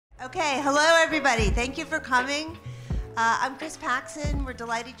Okay, hello everybody. Thank you for coming. I'm Chris Paxson. We're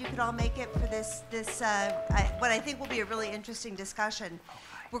delighted you could all make it for this what I think will be a really interesting discussion.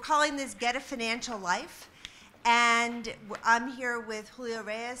 We're calling this Get a Financial Life. And I'm here with Julio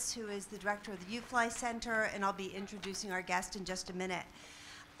Reyes, who is the director of the UFLi Center, and I'll be introducing our guest in just a minute.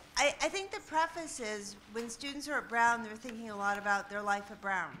 I think the preface is when students are at Brown, they're thinking a lot about their life at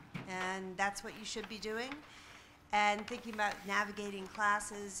Brown, and that's what you should be doing. And thinking about navigating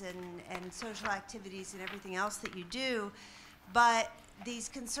classes and social activities and everything else that you do. But these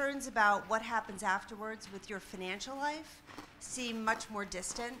concerns about what happens afterwards with your financial life seem much more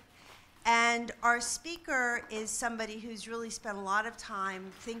distant. And our speaker is somebody who's really spent a lot of time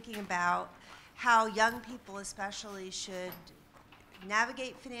thinking about how young people especially should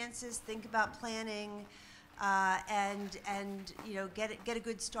navigate finances, think about planning, and you know, get a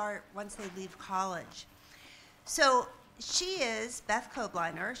good start once they leave college. So she is Beth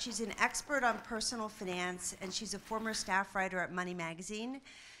Kobliner. She's an expert on personal finance, and she's a former staff writer at Money Magazine.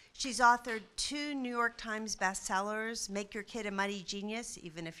 She's authored 2 New York Times bestsellers, Make Your Kid a Money Genius,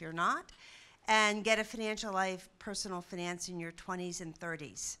 Even If You're Not, and Get a Financial Life, Personal Finance in Your 20s and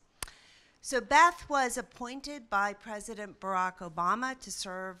 30s. So Beth was appointed by President Barack Obama to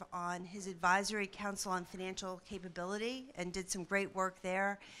serve on his Advisory Council on Financial Capability and did some great work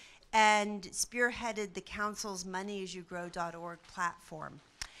there, and spearheaded the council's moneyasyogrow.org platform.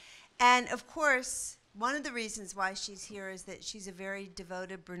 And of course, one of the reasons why she's here is that she's a very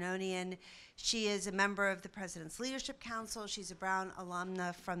devoted Brownonian. She is a member of the President's Leadership Council. She's a Brown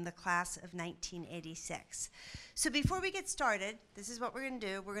alumna from the class of 1986. So before we get started, this is what we're going to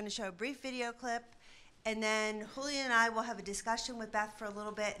do. We're going to show a brief video clip, and then Julio and I will have a discussion with Beth for a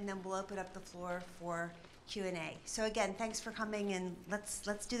little bit, and then we'll open up the floor for Q&A. So again, thanks for coming, and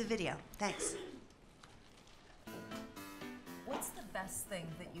let's do the video. Thanks. What's the best thing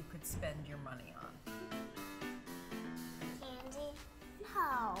that you could spend your money on? Candy?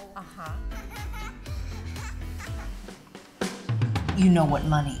 No. Uh-huh. You know what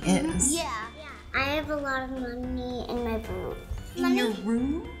money is? Yeah. I have a lot of money in my boot. In your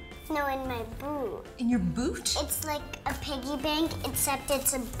room? No, in my boot. In your boot? It's like a piggy bank, except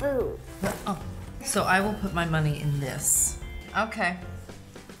it's a boot. Oh. So I will put my money in this. Okay.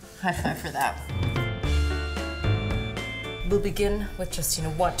 High five for that. We'll begin with just,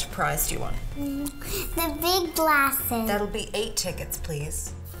 what prize do you want? The big glasses. That'll be 8 tickets,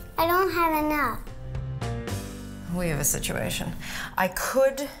 please. I don't have enough. We have a situation. I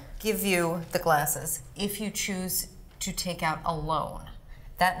could give you the glasses if you choose to take out a loan.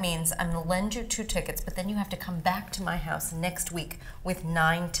 That means I'm gonna lend you 2 tickets, but then you have to come back to my house next week with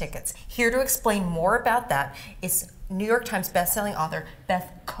 9 tickets. Here to explain more about that is New York Times bestselling author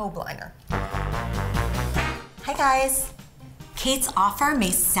Beth Kobliner. Hi guys. Kate's offer may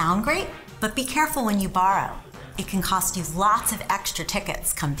sound great, but be careful when you borrow. It can cost you lots of extra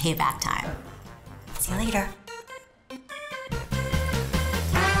tickets come payback time. See you later.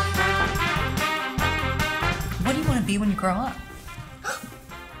 What do you want to be when you grow up?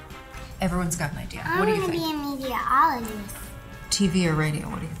 Everyone's got an idea. What do you think? I want to be a meteorologist. TV or radio,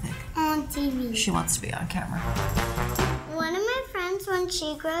 what do you think? On TV. She wants to be on camera. One of my friends, when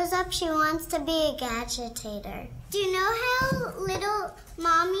she grows up, she wants to be a gadgetator. Do you know how little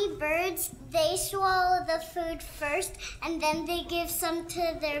mommy birds, they swallow the food first and then they give some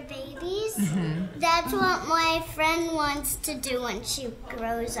to their babies? Mm-hmm. That's what my friend wants to do when she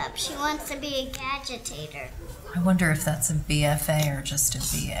grows up. She wants to be a gadgetator. I wonder if that's a BFA or just a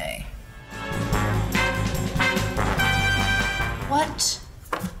BA. What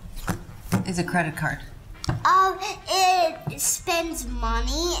is a credit card? It spends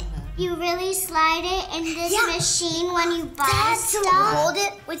money. You really slide it in this machine when you buy stuff. Hold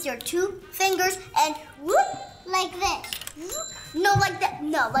it with your 2 fingers and whoop, like this. No, like that.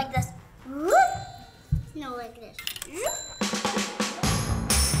 No, like this. Whoop. No, like this.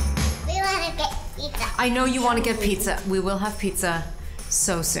 We want to get pizza. I know you want to get pizza. We will have pizza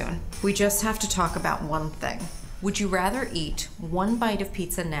so soon. We just have to talk about one thing. Would you rather eat 1 bite of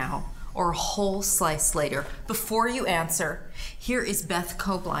pizza now or a whole slice later? Before you answer, here is Beth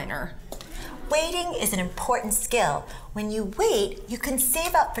Kobliner. Waiting is an important skill. When you wait, you can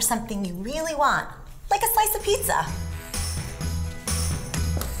save up for something you really want, like a slice of pizza.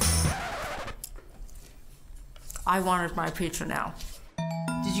 I wanted my pizza now.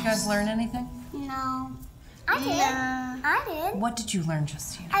 Did you guys learn anything? No. I did. I did. What did you learn,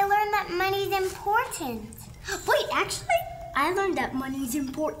 Justine? I learned that money's important. Wait, actually, I learned that money's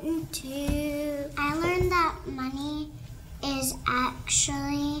important too. I learned that money is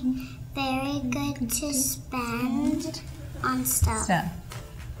actually very good to spend on stuff. Stan.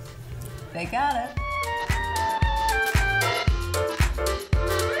 They got it.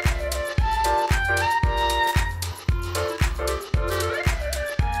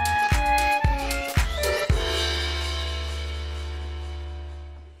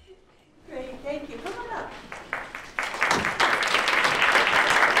 Great, thank you. Come on up.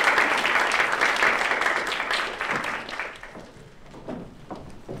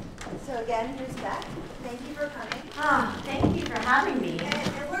 So again, here's Beth. Thank you for coming. Oh, thank you for having me.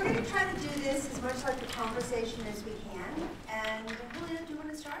 And we're going to try to do this as much like a conversation as we can. And Julio, do you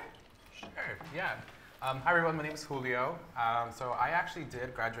want to start? Sure, yeah. Hi everyone, my name is Julio. So I actually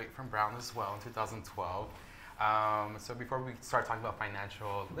did graduate from Brown as well in 2012. So before we start talking about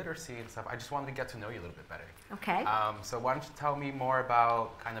financial literacy and stuff, I just wanted to get to know you a little bit better. Okay. So why don't you tell me more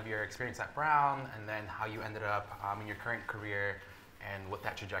about kind of your experience at Brown and then how you ended up in your current career and what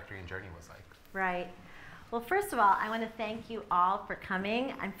that trajectory and journey was like. Right. Well, first of all, I want to thank you all for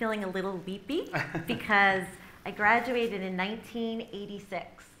coming. I'm feeling a little weepy because I graduated in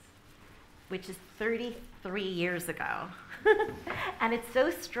 1986, which is 33 years ago. And it's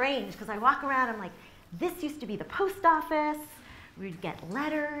so strange because I walk around, I'm like, this used to be the post office. We'd get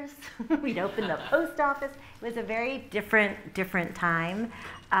letters. We'd open the post office. It was a very different time,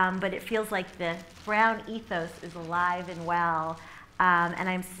 but it feels like the Brown ethos is alive and well. And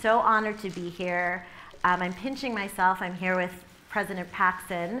I'm so honored to be here. I'm pinching myself. I'm here with President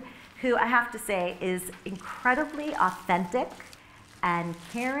Paxson, who I have to say is incredibly authentic and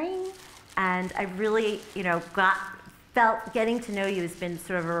caring. And I really, felt getting to know you has been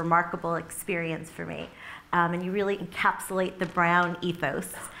sort of a remarkable experience for me. And you really encapsulate the Brown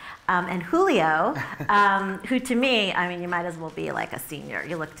ethos. And Julio, who to me, I mean, you might as well be like a senior.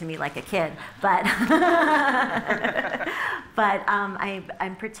 You look to me like a kid, but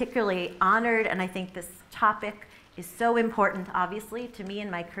I'm particularly honored, and I think this topic is so important, obviously, to me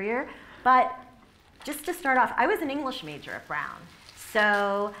in my career. But just to start off, I was an English major at Brown.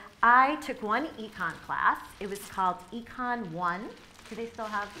 So I took one econ class. It was called Econ 1. Do they still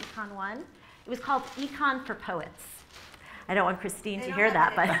have Econ 1? It was called Econ for Poets. I don't want Christine to hear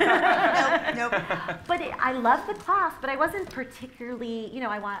that, but Nope. But I loved the class, but I wasn't particularly,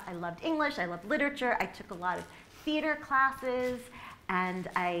 I loved English, I loved literature, I took a lot of theater classes, and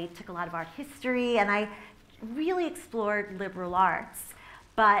I took a lot of art history, and I really explored liberal arts.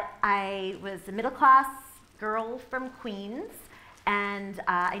 But I was a middle class girl from Queens, and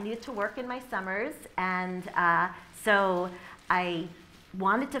I needed to work in my summers, and so I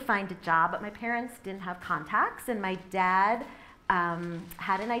wanted to find a job, but my parents didn't have contacts, and my dad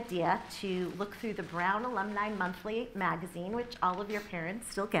had an idea to look through the Brown Alumni Monthly magazine, which all of your parents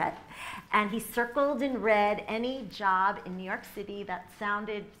still get, and he circled in red any job in New York City that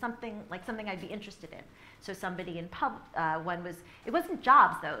sounded something I'd be interested in. So somebody in it wasn't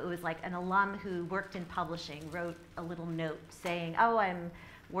jobs though, it was like an alum who worked in publishing wrote a little note saying, oh, I'm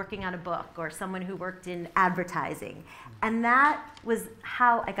working on a book, or someone who worked in advertising. And that was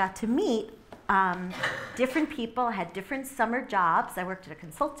how I got to meet different people, had different summer jobs. I worked at a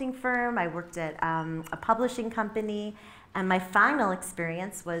consulting firm, I worked at a publishing company, and my final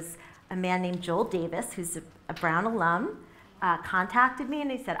experience was a man named Joel Davis, who's a Brown alum, contacted me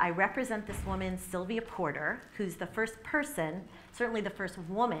and he said, I represent this woman, Sylvia Porter, who's the first person, certainly the first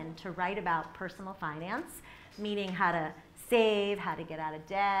woman, to write about personal finance, meaning how to save, how to get out of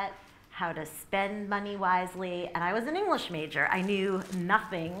debt, how to spend money wisely. And I was an English major. I knew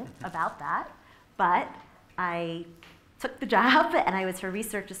nothing about that, but I took the job and I was her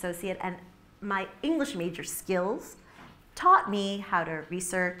research associate, and my English major skills taught me how to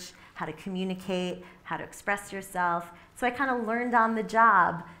research, how to communicate, how to express yourself. So I kind of learned on the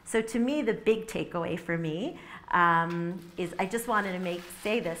job. So to me, the big takeaway for me is I just wanted to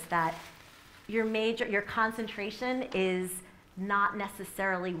say this, that your concentration is not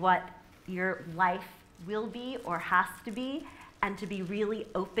necessarily what your life will be or has to be, and to be really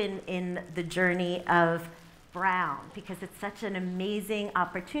open in the journey of Brown, because it's such an amazing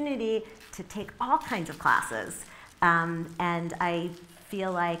opportunity to take all kinds of classes. And I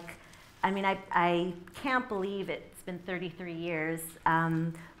feel like, I can't believe it's been 33 years,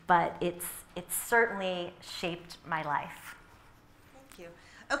 but it's certainly shaped my life. Thank you.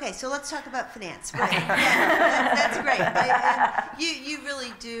 Okay, so let's talk about finance. Right. Yeah, that's great. You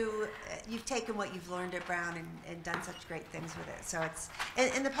really do, you've taken what you've learned at Brown and done such great things with it. So it's,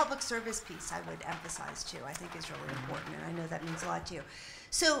 and the public service piece I would emphasize too, I think is really important, and I know that means a lot to you.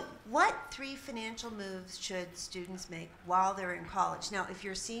 So what 3 financial moves should students make while they're in college? Now, if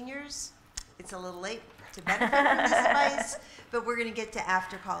you're seniors, it's a little late to benefit from this advice, but we're going to get to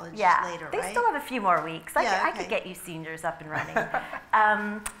after college later, they right? still have a few more weeks. I could okay. get you seniors up and running.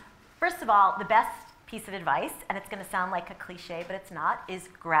 First of all, the best piece of advice, and it's going to sound like a cliche, but it's not, is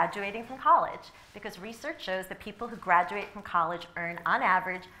graduating from college. Because research shows that people who graduate from college earn, on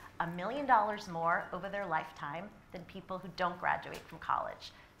average, $1 million more over their lifetime than people who don't graduate from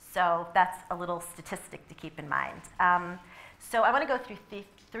college. So that's a little statistic to keep in mind. So I want to go through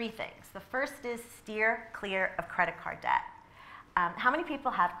three things. The first is steer clear of credit card debt. How many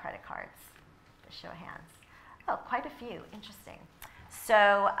people have credit cards? Show of hands. Oh, quite a few. Interesting.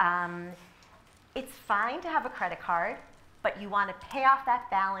 So it's fine to have a credit card, but you want to pay off that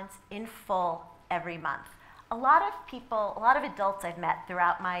balance in full every month. A lot of people, a lot of adults I've met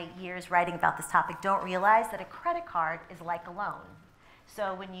throughout my years writing about this topic don't realize that a credit card is like a loan.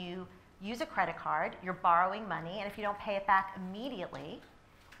 So when you use a credit card, you're borrowing money, and if you don't pay it back immediately,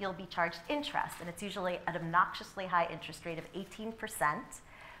 you'll be charged interest, and it's usually an obnoxiously high interest rate of 18%,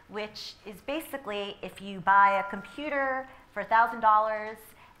 which is basically if you buy a computer for $1,000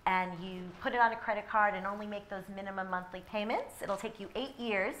 and you put it on a credit card and only make those minimum monthly payments, it'll take you 8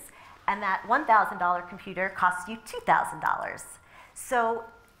 years, and that $1,000 computer costs you $2,000. So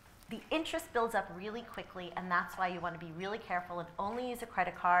the interest builds up really quickly, and that's why you want to be really careful and only use a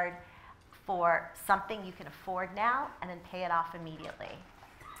credit card for something you can afford now and then pay it off immediately.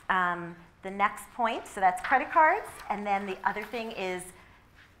 The next point, so that's credit cards, and then the other thing is,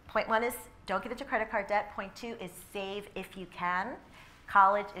 point one is don't get into credit card debt. Point two is save if you can.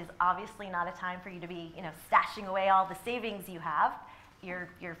 College is obviously not a time for you to be, stashing away all the savings you have. You're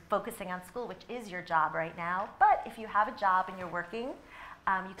focusing on school, which is your job right now. But if you have a job and you're working,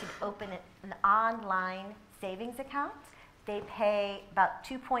 you can open an online savings account. They pay about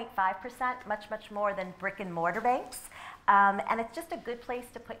 2.5%, much more than brick and mortar banks. And it's just a good place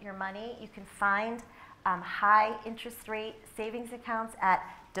to put your money. You can find high interest rate savings accounts at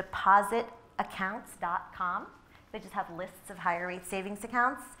depositaccounts.com. They just have lists of higher rate savings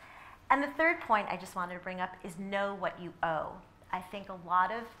accounts. And the third point I just wanted to bring up is know what you owe. I think a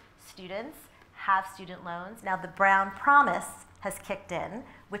lot of students have student loans. Now the Brown Promise has kicked in,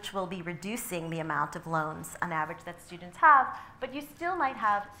 which will be reducing the amount of loans on average that students have, but you still might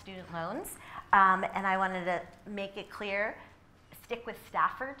have student loans. And I wanted to make it clear, stick with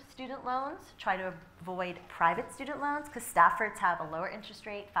Stafford student loans. Try to avoid private student loans, because Staffords have a lower interest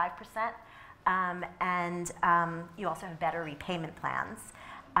rate, 5%, and you also have better repayment plans.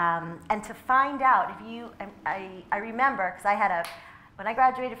 And to find out, if you, I remember, because when I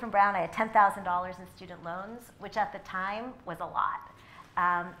graduated from Brown, I had $10,000 in student loans, which at the time was a lot.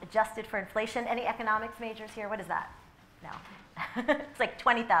 Adjusted for inflation, any economics majors here? What is that? No. It's like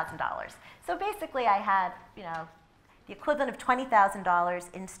 $20,000. So basically I had, the equivalent of $20,000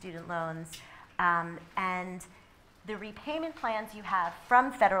 in student loans, and the repayment plans you have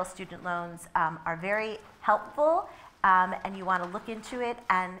from federal student loans are very helpful, and you want to look into it.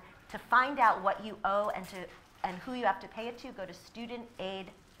 And to find out what you owe and who you have to pay it to, go to studentaid.gov.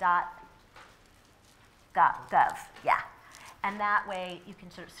 Yeah. And that way you can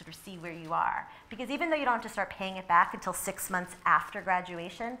sort of see where you are. Because even though you don't have to start paying it back until 6 months after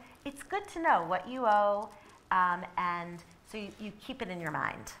graduation, it's good to know what you owe, and so you keep it in your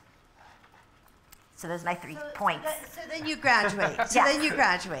mind. So those are my 3 points. So then you graduate. Then you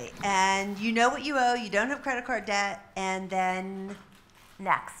graduate, and you know what you owe, you don't have credit card debt, and then?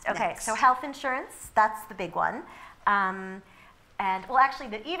 Next. Okay, so health insurance, that's the big one. And well, actually,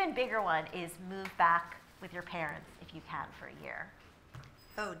 the even bigger one is move back with your parents if you can for a year.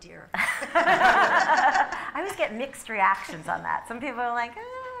 Oh dear. I always get mixed reactions on that. Some people are like,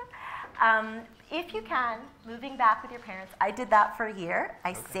 if you can, moving back with your parents. I did that for a year.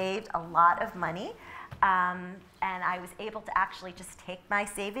 I saved a lot of money, and I was able to actually just take my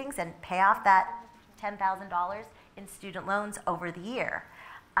savings and pay off that $10,000 in student loans over the year.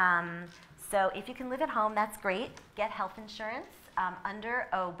 So if you can live at home, that's great. Get health insurance. Under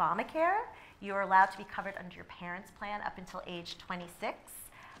Obamacare, you're allowed to be covered under your parents' plan up until age 26.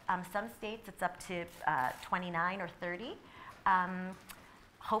 Some states, it's up to 29 or 30.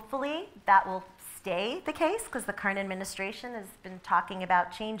 Hopefully, that will stay the case, because the current administration has been talking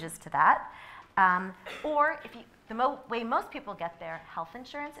about changes to that. Or the way most people get their health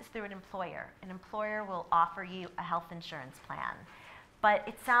insurance is through an employer. An employer will offer you a health insurance plan. But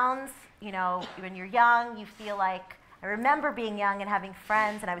it sounds, when you're young, you feel like, I remember being young and having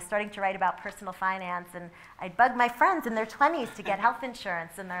friends, and I was starting to write about personal finance, and I'd bug my friends in their 20s to get health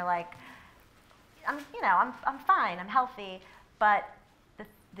insurance, and they're like, I'm fine, I'm healthy. But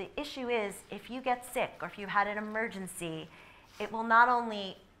the issue is, if you get sick or if you had an emergency, it will not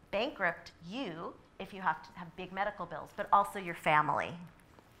only bankrupt you if you have to have big medical bills, but also your family.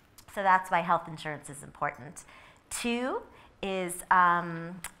 So that's why health insurance is important. 2 is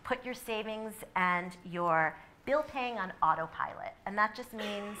put your savings and your bill paying on autopilot. And that just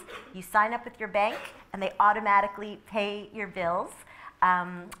means you sign up with your bank and they automatically pay your bills.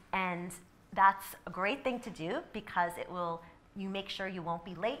 And that's a great thing to do because you make sure you won't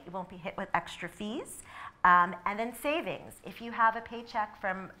be late, you won't be hit with extra fees. And then savings. If you have a paycheck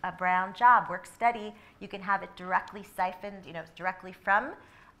from a Brown job, work study, you can have it directly siphoned, directly from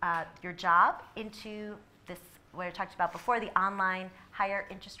your job into this, what I talked about before, the online higher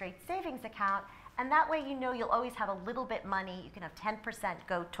interest rate savings account. And that way you'll always have a little bit money. You can have 10%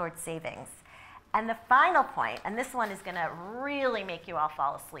 go towards savings. And the final point, and this one is going to really make you all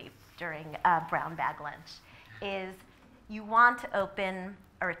fall asleep during Brown Bag Lunch, is you want to open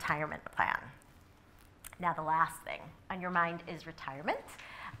a retirement plan. Now the last thing on your mind is retirement.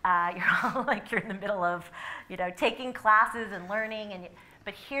 You're all like you're in the middle of taking classes and learning,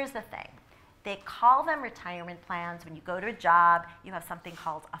 but here's the thing. They call them retirement plans. When you go to a job, you have something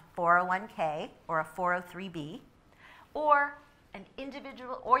called a 401k or a 403b, or an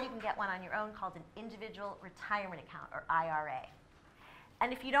individual, or you can get one on your own called an individual retirement account or IRA.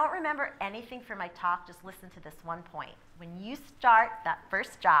 And if you don't remember anything from my talk, just listen to this one point. When you start that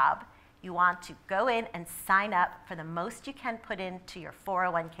first job, you want to go in and sign up for the most you can put into your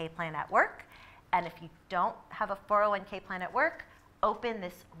 401k plan at work. And if you don't have a 401k plan at work, open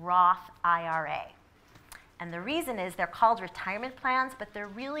this Roth IRA. And the reason is they're called retirement plans, but they're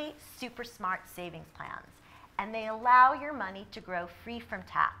really super smart savings plans. And they allow your money to grow free from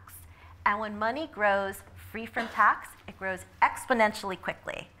tax. And when money grows free from tax, it grows exponentially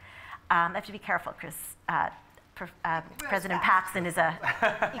quickly. I have to be careful because President Paxson is an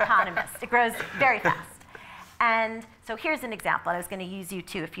economist. It grows very fast. And so here's an example. I was going to use you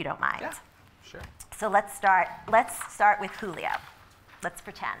too, if you don't mind. Yeah, sure. So let's start with Julio. Let's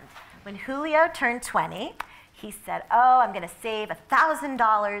pretend. When Julio turned 20, he said, oh, I'm going to save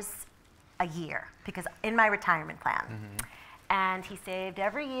 $1,000 a year because in my retirement plan. And he saved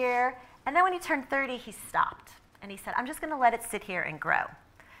every year. And then when he turned 30, he stopped. And he said, I'm just going to let it sit here and grow.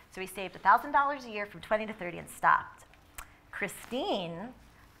 So he saved $1,000 a year from 20 to 30 and stopped. Christine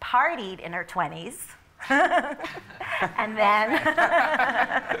partied in her 20s. and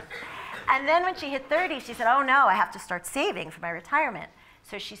then when she hit 30, she said, oh no, I have to start saving for my retirement.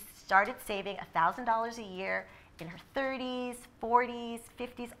 So she started saving $1,000 a year in her 30s, 40s,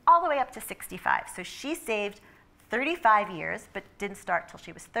 50s, all the way up to 65. So she saved 35 years, but didn't start till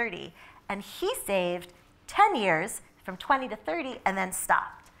she was 30. And he saved 10 years from 20 to 30 and then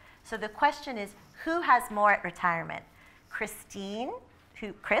stopped. So the question is, who has more at retirement? Chris, who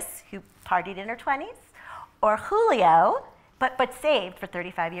partied in her 20s, or Julio, but saved for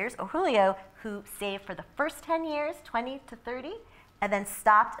 35 years, or Julio, who saved for the first 10 years, 20 to 30, and then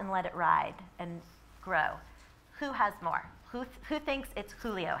stopped and let it ride and grow. Who has more? Who thinks it's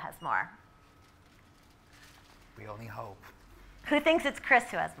Julio has more? We only hope. Who thinks it's Chris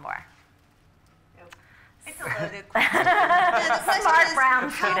who has more? It's a loaded question. The question Smart is,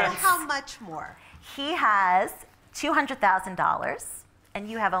 Brown students. how much more? He has $200,000, and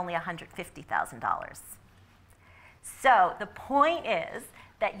you have only $150,000. So the point is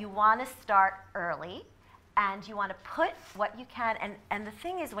that you want to start early, and you want to put what you can. And the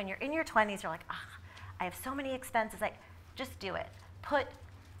thing is, when you're in your 20s, you're like, I have so many expenses. Like, just do it. Put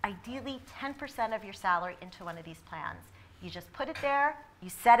ideally 10% of your salary into one of these plans. You just put it there, you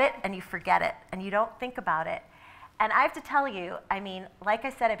set it, and you forget it, and you don't think about it. And I have to tell you, I mean, like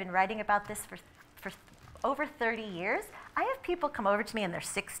I said, I've been writing about this for over 30 years. I have people come over to me in their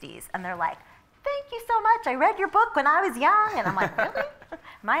 60s, and they're like, thank you so much. I read your book when I was young. And I'm like, really?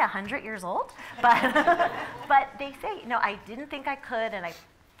 Am I 100 years old? But they say, I didn't think I could, and I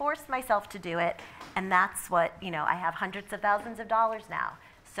forced myself to do it. And that's what, I have hundreds of thousands of dollars now.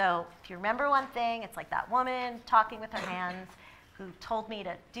 So if you remember one thing, it's like that woman talking with her hands who told me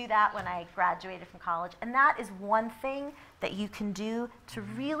to do that when I graduated from college. And that is one thing that you can do to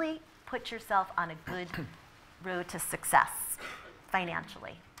really put yourself on a good road to success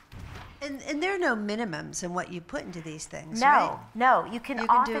financially. And there are no minimums in what you put into these things, right? No, you can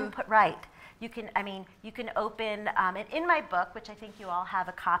often put, right. You can open, and in my book, which I think you all have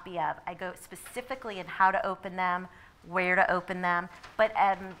a copy of, I go specifically in how to open them, where to open them, but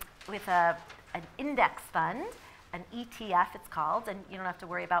with an index fund, an ETF it's called, and you don't have to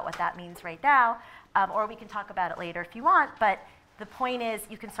worry about what that means right now, or we can talk about it later if you want, but the point is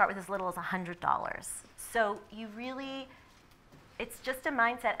you can start with as little as $100. So you really, it's just a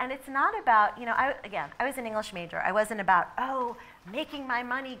mindset, and it's not about, I was an English major. I wasn't about, making my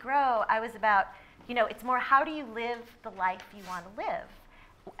money grow. I was about, it's more how do you live the life you want to live?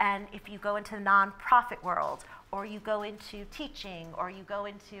 And if you go into the nonprofit world, or you go into teaching, or you go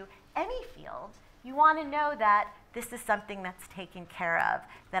into any field, you want to know that this is something that's taken care of,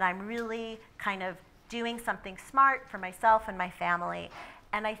 that I'm really kind of doing something smart for myself and my family.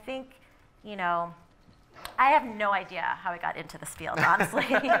 And I think, you know, I have no idea how I got into this field, honestly.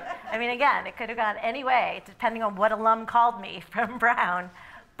 I mean, again, it could have gone any way, depending on what alum called me from Brown.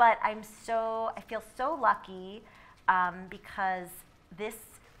 But I feel so lucky because this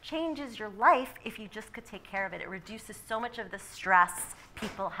changes your life if you just could take care of it. It reduces so much of the stress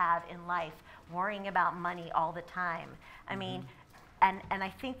people have in life, worrying about money all the time. I mean, and I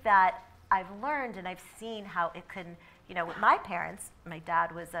think that I've learned and I've seen how it can, you know, with my parents, my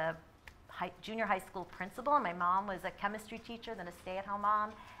dad was a junior high school principal, and my mom was a chemistry teacher, then a stay-at-home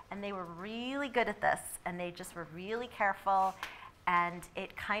mom, and they were really good at this, and they just were really careful, and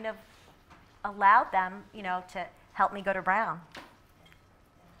it kind of allowed them, you know, to help me go to Brown.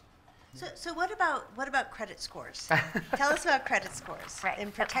 So what about credit scores? Tell us about credit scores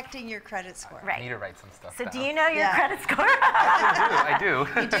and protecting your credit score. Right. I need to write some stuff So down. do you know your credit score? I do.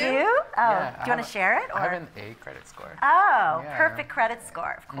 You do? Oh, Yeah, do you want to share it? Or? I have an A credit score. Oh, Yeah. perfect credit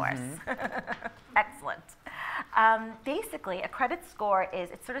score, of course. Excellent. Basically, a credit score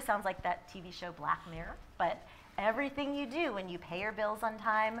it sort of sounds like that TV show Black Mirror, but everything you do when you pay your bills on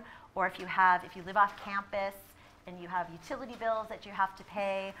time, or if you live off campus and you have utility bills that you have to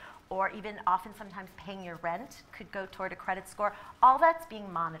pay, or even often sometimes paying your rent could go toward a credit score, all that's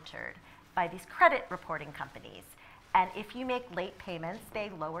being monitored by these credit reporting companies. And if you make late payments, they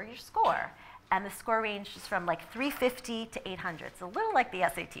lower your score. And the score ranges from like 350 to 800. It's a little like the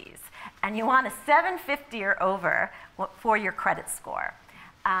SATs. And you want a 750 or over for your credit score.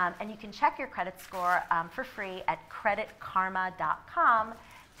 And you can check your credit score for free at creditkarma.com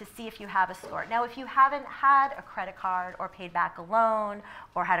to see if you have a score. Now, if you haven't had a credit card or paid back a loan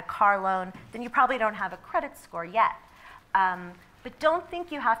or had a car loan, then you probably don't have a credit score yet. But don't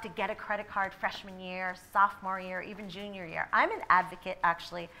think you have to get a credit card freshman year, sophomore year, even junior year. I'm an advocate,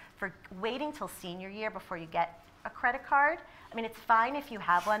 actually, for waiting till senior year before you get a credit card. I mean, it's fine if you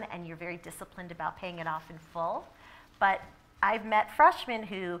have one and you're very disciplined about paying it off in full, but I've met freshmen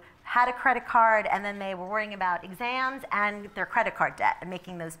who had a credit card and then they were worrying about exams and their credit card debt and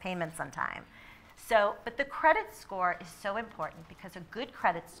making those payments on time. So, but the credit score is so important because a good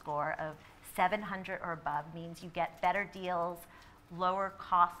credit score of 700 or above means you get better deals, lower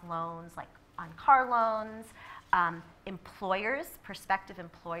cost loans like on car loans. Prospective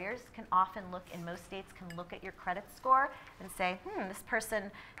employers can often look, in most states, can look at your credit score and say, this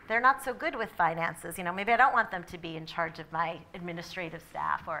person, they're not so good with finances. You know, maybe I don't want them to be in charge of my administrative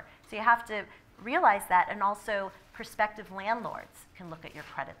staff. So you have to realize that, and also prospective landlords can look at your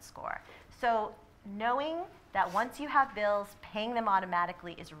credit score. So knowing that once you have bills, paying them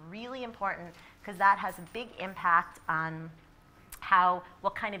automatically is really important because that has a big impact on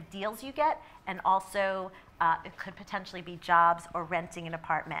what kind of deals you get, and also it could potentially be jobs or renting an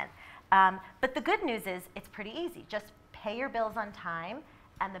apartment. But the good news is it's pretty easy. Just pay your bills on time,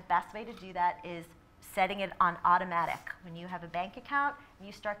 and the best way to do that is setting it on automatic. When you have a bank account and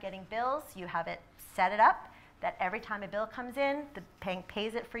you start getting bills, you have it set it up that every time a bill comes in, the bank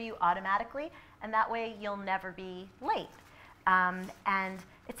pays it for you automatically, and that way you'll never be late. And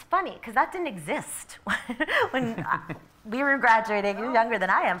it's funny, because that didn't exist when we were graduating. You're younger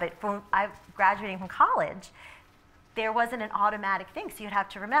than I am, but when I was graduating from college, there wasn't an automatic thing. So you'd have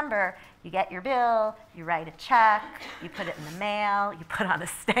to remember, you get your bill, you write a check, you put it in the mail, you put on a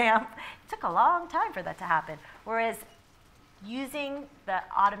stamp. It took a long time for that to happen. Whereas using the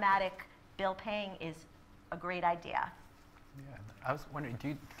automatic bill paying is a great idea. Yeah, I was wondering,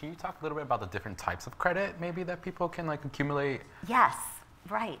 can you talk a little bit about the different types of credit maybe that people can like accumulate? Yes,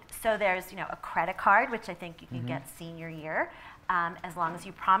 right. So there's a credit card, which I think you can get senior year, as long as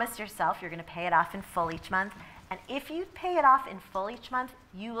you promise yourself you're going to pay it off in full each month. And if you pay it off in full each month,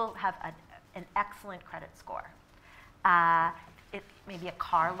 you will have an excellent credit score. It may be a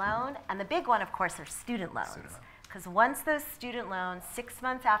car loan, and the big one, of course, are student loans. Because once those student loans, 6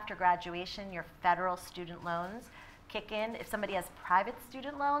 months after graduation, your federal student loans kick in. If somebody has private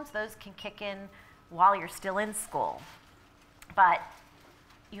student loans, those can kick in while you're still in school. But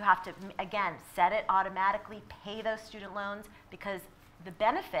you have to, again, set it automatically, pay those student loans, because the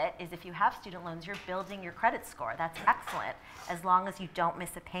benefit is if you have student loans, you're building your credit score. That's excellent, as long as you don't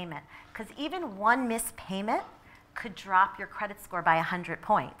miss a payment. Because even one missed payment could drop your credit score by 100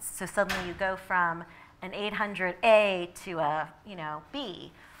 points. So suddenly you go from an 800A to a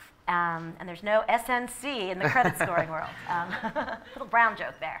B. And there's no SNC in the credit scoring world. Little Brown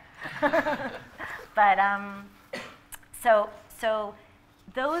joke there. But so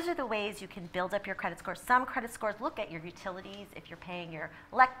those are the ways you can build up your credit score. Some credit scores look at your utilities, if you're paying your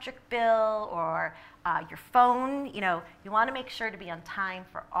electric bill or your phone. You know, you want to make sure to be on time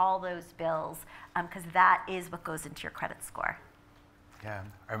for all those bills because that is what goes into your credit score. Yeah,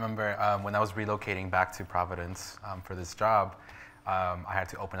 I remember when I was relocating back to Providence for this job, I had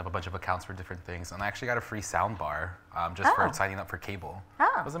to open up a bunch of accounts for different things, and I actually got a free sound bar just for signing up for cable. Oh.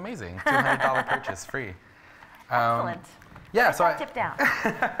 It was amazing. $200 purchase, free. Excellent. Yeah, so Tip down.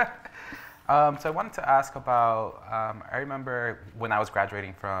 so I wanted to ask about, I remember when I was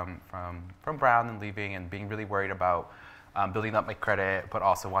graduating from Brown and leaving and being really worried about building up my credit, but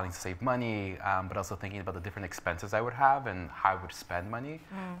also wanting to save money, but also thinking about the different expenses I would have and how I would spend money.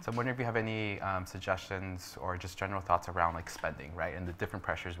 So I'm wondering if you have any suggestions or just general thoughts around like spending, right, and the different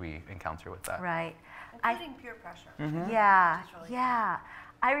pressures we encounter with that. Right. Including peer pressure. Yeah, yeah.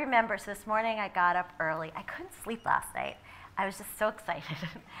 I remember, so this morning I got up early. I couldn't sleep last night. I was just so excited.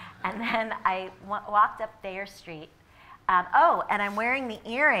 And then I walked up Thayer Street. Oh, and I'm wearing the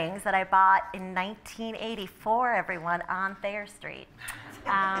earrings that I bought in 1984, everyone, on Thayer Street.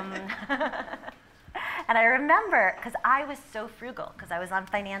 And I remember, because I was so frugal, because I was on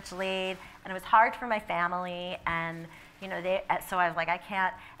financial aid, and it was hard for my family, and you know, so I was like, I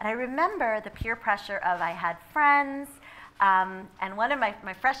can't. And I remember the peer pressure of I had friends, and one of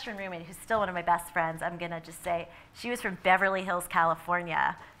my freshman roommate, who's still one of my best friends, I'm gonna just say, she was from Beverly Hills,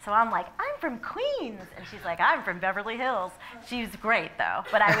 California. So I'm like, I'm from Queens. And she's like, I'm from Beverly Hills. She was great though,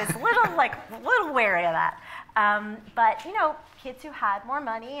 but I was a little wary of that. But you know, kids who had more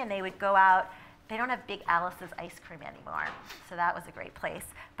money and they would go out, they don't have Big Alice's ice cream anymore. So that was a great place.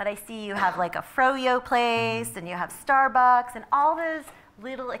 But I see you have like a Froyo place and you have Starbucks and all those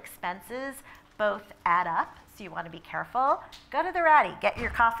little expenses both add up. So you want to be careful. Go to the Ratty, get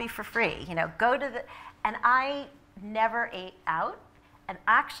your coffee for free. You know, go to the, and I never ate out. And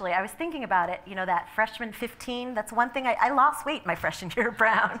actually, I was thinking about it, you know, that freshman 15, that's one thing, I lost weight my freshman year at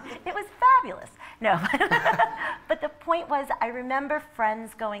Brown. It was fabulous. No, but the point was, I remember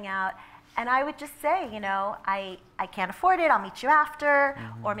friends going out, and I would just say, you know, I can't afford it, I'll meet you after,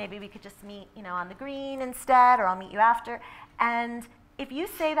 or maybe we could just meet, you know, on the green instead, or I'll meet you after. And if you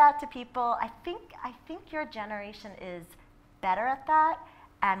say that to people, I think your generation is better at that,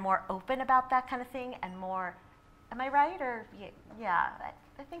 and more open about that kind of thing, and more, am I right? Or yeah,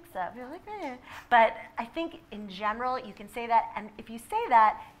 I think so. You're like, eh. But I think in general you can say that, and if you say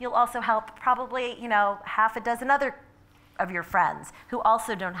that, you'll also help probably, you know, half a dozen other of your friends who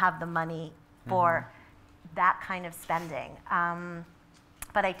also don't have the money for that kind of spending.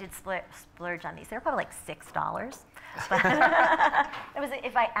 But I did splurge on these. They were probably like $6. But it was,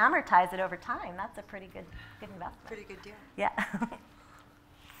 if I amortize it over time, that's a pretty good investment. Pretty good deal. Yeah.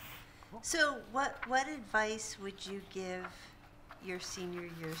 So what advice would you give your senior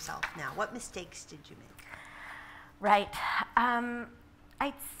year self now? What mistakes did you make? Right.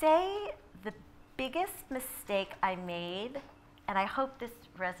 I'd say the biggest mistake I made, and I hope this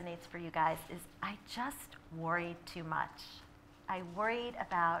resonates for you guys, is I just worried too much. I worried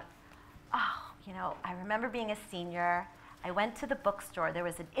about, oh, you know, I remember being a senior. I went to the bookstore. There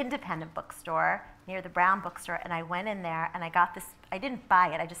was an independent bookstore near the Brown bookstore, and I went in there and I got this, I didn't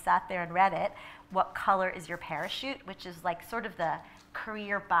buy it, I just sat there and read it, What Color is Your Parachute, which is like sort of the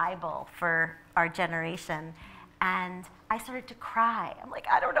career Bible for our generation. And I started to cry. I'm like,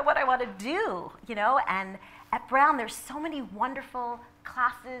 I don't know what I want to do, you know? And at Brown, there's so many wonderful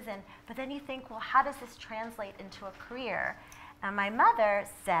classes, but then you think, well, how does this translate into a career? And my mother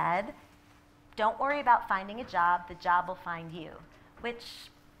said, don't worry about finding a job, the job will find you, which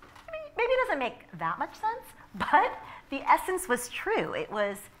maybe doesn't make that much sense, but the essence was true. It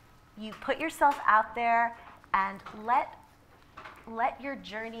was, you put yourself out there and let your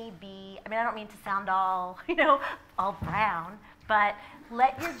journey be, I mean, I don't mean to sound all, you know, all brown, but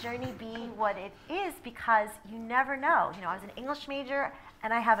let your journey be what it is, because you never know. You know, I was an English major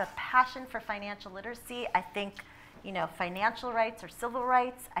and I have a passion for financial literacy. I think, you know, financial rights or civil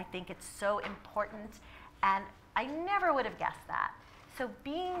rights, I think it's so important, and I never would have guessed that. So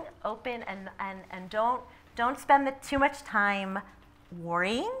being open and don't spend too much time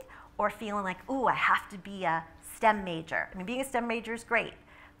worrying or feeling like, ooh, I have to be a STEM major. I mean, being a STEM major is great,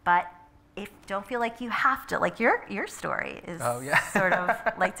 but don't feel like you have to. Like your story is sort of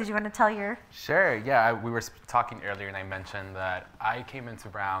like, did you want to tell your? Sure, yeah, we were talking earlier and I mentioned that I came into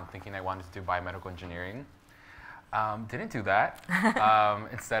Brown thinking I wanted to do biomedical engineering. Didn't do that.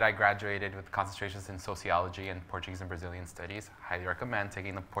 Instead, I graduated with concentrations in sociology and Portuguese and Brazilian studies. Highly recommend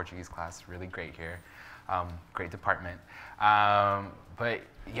taking the Portuguese class. Really great here. Great department. But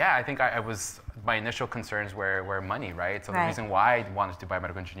yeah, I think my initial concerns were money, right? So the reason why I wanted to do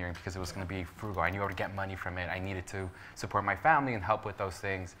biomedical engineering, because it was going to be frugal. I knew I would get money from it. I needed to support my family and help with those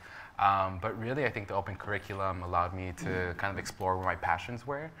things. But really, I think the open curriculum allowed me to kind of explore where my passions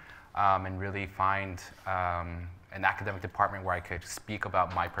were and really find an academic department where I could speak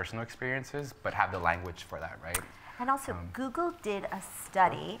about my personal experiences, but have the language for that, right? And also, Google did a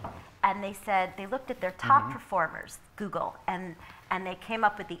study, and they said they looked at their top performers, Google, and they came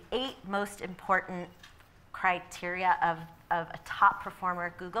up with the 8 most important criteria of a top performer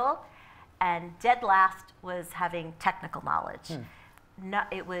at Google, and dead last was having technical knowledge. No,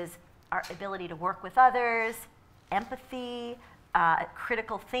 it was our ability to work with others, empathy,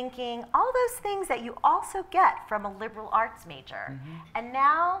 critical thinking, all those things that you also get from a liberal arts major. And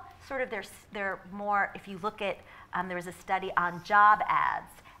now, sort of, they're more, if you look at, there was a study on job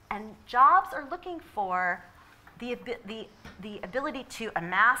ads, and jobs are looking for the ability to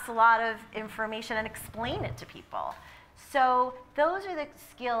amass a lot of information and explain it to people. So those are the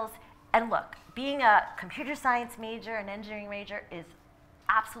skills. And look, being a computer science major, an engineering major, is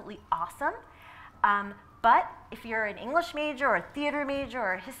absolutely awesome. But if you're an English major or a theater major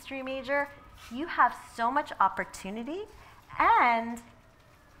or a history major, you have so much opportunity. And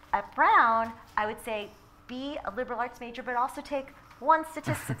at Brown, I would say be a liberal arts major, but also take 1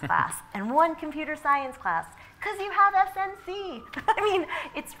 statistics class and 1 computer science class, because you have SNC. I mean,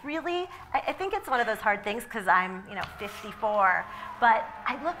 it's really, I think it's one of those hard things because I'm, 54. But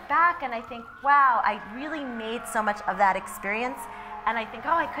I look back and I think, wow, I really made so much of that experience. And I think, oh,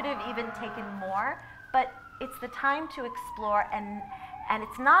 I could have even taken more. But it's the time to explore, and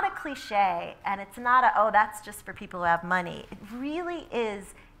it's not a cliche, and it's not a, oh, that's just for people who have money. It really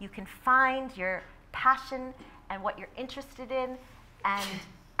is, you can find your passion and what you're interested in,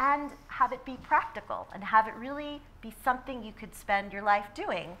 and have it be practical, and have it really be something you could spend your life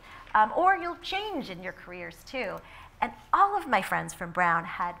doing. Or you'll change in your careers too. And all of my friends from Brown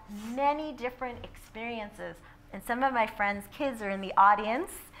had many different experiences, and some of my friends' kids are in the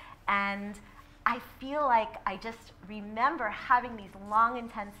audience, and I feel like I just remember having these long,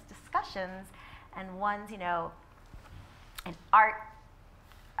 intense discussions, and one's, an art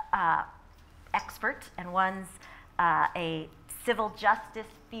expert, and one's a civil justice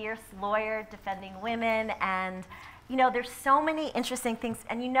fierce lawyer defending women, and there's so many interesting things,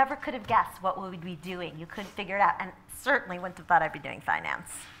 and you never could have guessed what we would be doing. You couldn't figure it out, and certainly wouldn't have thought I'd be doing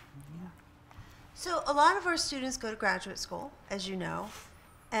finance. So a lot of our students go to graduate school, as you know.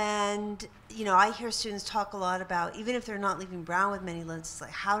 And, I hear students talk a lot about, even if they're not leaving Brown with many loans, it's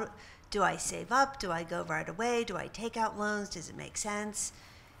like, how do I save up? Do I go right away? Do I take out loans? Does it make sense?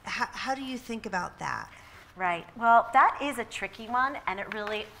 How do you think about that? Right. Well, that is a tricky one, and it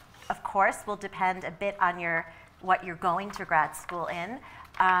really, of course, will depend a bit on what you're going to grad school in.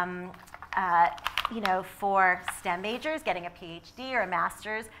 For STEM majors, getting a PhD or a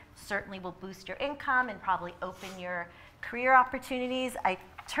master's certainly will boost your income and probably open your career opportunities. I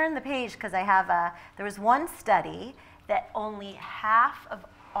turned the page because there was one study that only half of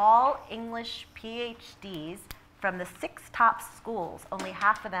all English PhDs from the 6 top schools, only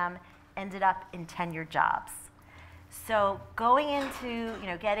half of them ended up in tenured jobs. So going into,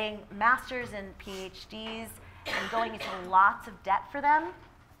 getting masters and PhDs and going into lots of debt for them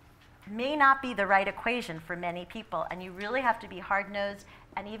may not be the right equation for many people, and you really have to be hard-nosed.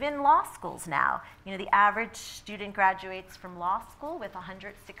 And even law schools now, the average student graduates from law school with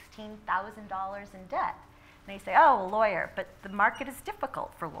 $116,000 in debt. And they say, oh, a lawyer, but the market is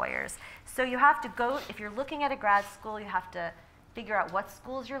difficult for lawyers. So you have to go, if you're looking at a grad school, you have to figure out what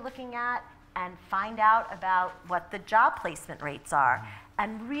schools you're looking at and find out about what the job placement rates are,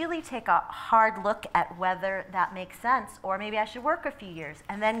 and really take a hard look at whether that makes sense, or maybe I should work a few years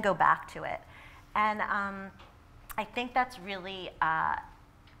and then go back to it. And I think that's really,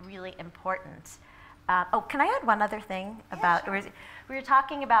 really important. Oh, can I add one other thing about, yeah, sure. We were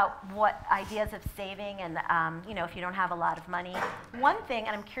talking about what ideas of saving and, if you don't have a lot of money. One thing,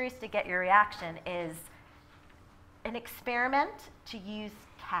 and I'm curious to get your reaction, is an experiment to use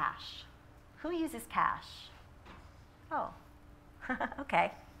cash. Who uses cash? Oh,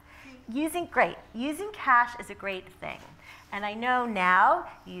 okay. Using cash is a great thing. And I know now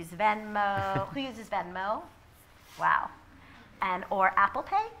you use Venmo. Who uses Venmo? Wow. Or Apple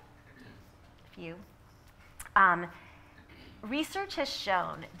Pay? A few. Research has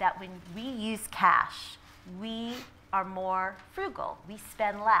shown that when we use cash, we are more frugal. We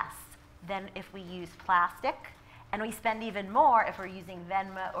spend less than if we use plastic, And we spend even more if we're using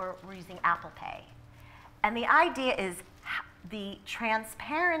Venmo or we're using Apple Pay. And the idea is the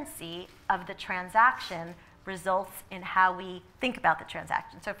transparency of the transaction results in how we think about the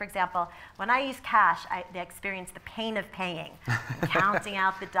transaction. So for example, when I use cash, I experience the pain of paying, counting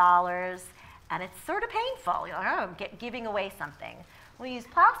out the dollars, and it's sort of painful. You're like, oh, I'm giving away something. When we use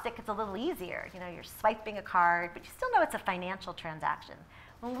plastic, it's a little easier. You know, you're swiping a card, but you still know it's a financial transaction.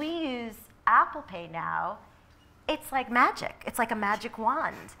 When we use Apple Pay now, it's like magic. It's like a magic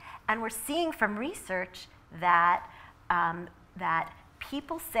wand. And we're seeing from research that, that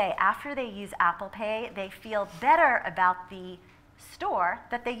people say after they use Apple Pay, they feel better about the store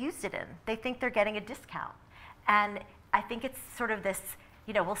that they used it in. They think they're getting a discount. And I think it's sort of this,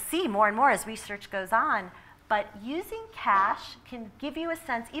 you know, we'll see more and more as research goes on, but using cash can give you a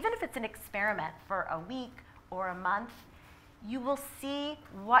sense, even if it's an experiment for a week or a month, you will see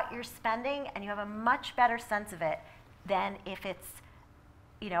what you're spending and you have a much better sense of it than if it's,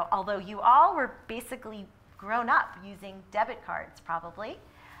 you know, although you all were basically grown up using debit cards probably,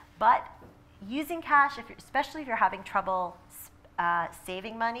 but using cash, especially if you're having trouble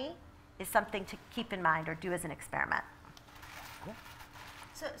saving money, is something to keep in mind or do as an experiment.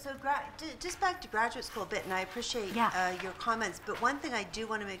 So just back to graduate school a bit, and I appreciate your comments, but one thing I do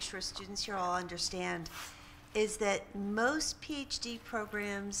want to make sure students here all understand is that most PhD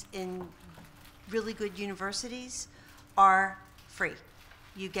programs in really good universities are free.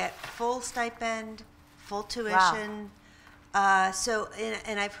 You get full stipend, full tuition. Wow.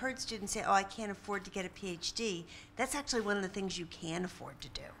 And I've heard students say, oh, I can't afford to get a PhD. That's actually one of the things you can afford to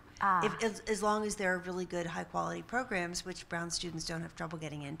do. As long as there are really good high quality programs, which Brown students don't have trouble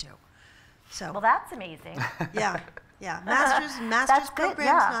getting into. So, well, that's amazing. Yeah. Master's programs,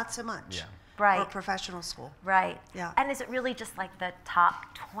 not so much. Yeah. Right. Or professional school. Right. Yeah. And is it really just like the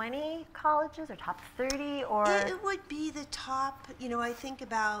top 20 colleges or top 30 or? It would be the top, you know, I think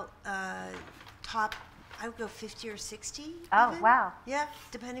about top, I would go 50 or 60. Oh, even. wow. Yeah,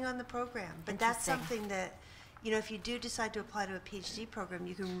 depending on the program. But that's something that, you know, if you do decide to apply to a PhD program,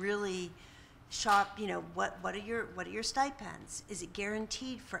 you can really shop, you know, what are your stipends? Is it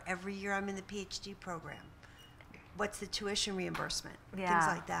guaranteed for every year I'm in the PhD program? What's the tuition reimbursement? Yeah.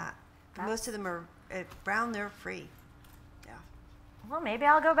 Things like that. But most of them are, at Brown, they're free. Yeah. Well, maybe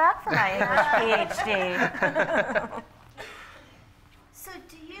I'll go back for my English PhD. So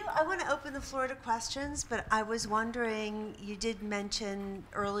I want to open the floor to questions, but I was wondering, you did mention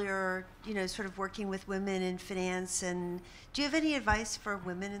earlier, you know, sort of working with women in finance, and do you have any advice for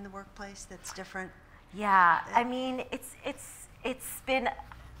women in the workplace that's different? Yeah, I mean, it's been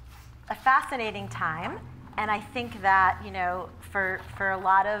a fascinating time, and I think that, you know, for a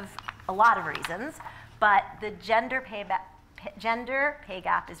lot of reasons, but the gender pay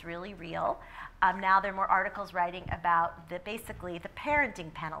gap is really real. Now there are more articles writing about basically the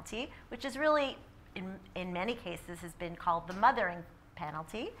parenting penalty, which is really, in many cases, has been called the mothering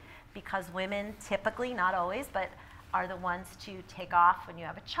penalty, because women typically, not always, but are the ones to take off when you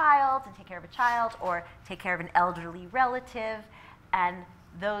have a child and take care of a child, or take care of an elderly relative. And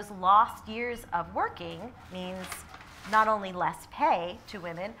those lost years of working means not only less pay to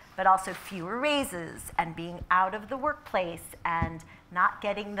women, but also fewer raises and being out of the workplace and not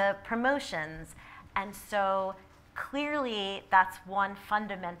getting the promotions. And so clearly that's one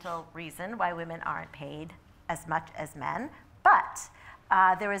fundamental reason why women aren't paid as much as men. But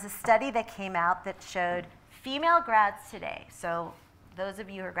there was a study that came out that showed female grads today, so those of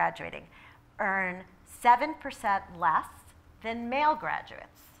you who are graduating, earn 7% less than male graduates.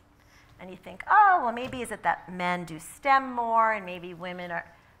 And you think, oh, well, maybe is it that men do STEM more and maybe women are,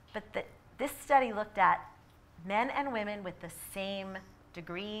 but this study looked at men and women with the same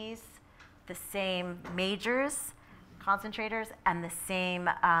degrees, the same majors, concentrators, and the same,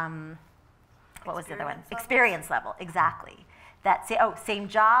 what was the other one? Experience level, exactly. That same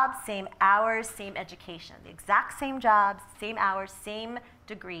jobs, same hours, same education. The exact same jobs, same hours, same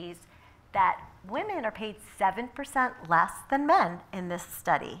degrees, that women are paid 7% less than men in this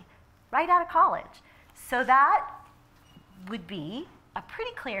study, right out of college. So that would be a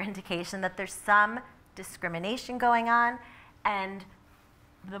pretty clear indication that there's some discrimination going on, and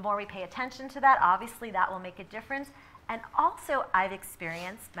the more we pay attention to that, obviously that will make a difference. And also I've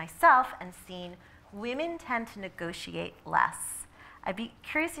experienced myself and seen women tend to negotiate less. I'd be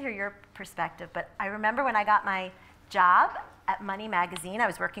curious to hear your perspective, but I remember when I got my job at Money Magazine, I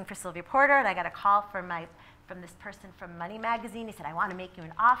was working for Sylvia Porter, and I got a call from this person from Money Magazine. He said, I want to make you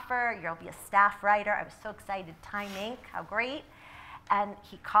an offer, you'll be a staff writer. I was so excited, Time Inc., how great. And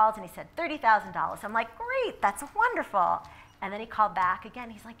he called and he said, $30,000. I'm like, great, that's wonderful. And then he called back again.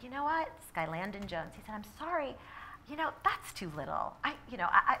 He's like, you know what? This guy, Landon Jones, he said, I'm sorry, you know, that's too little.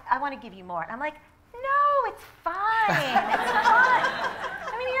 I want to give you more. And I'm like, no, it's fine. It's fine.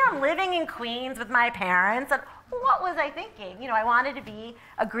 I mean, I'm living in Queens with my parents, and what was I thinking? You know, I wanted to be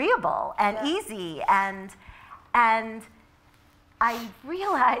agreeable and easy, and I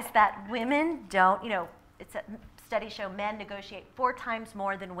realized that women don't, it's a studies show men negotiate 4 times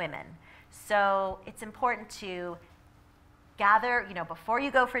more than women. So it's important to gather, before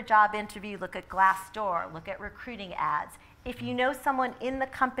you go for a job interview, look at Glassdoor, look at recruiting ads. If you know someone in the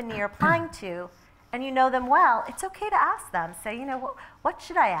company you're applying to, and you know them well, it's okay to ask them. Say, what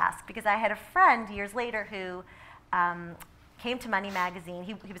should I ask? Because I had a friend years later who came to Money Magazine.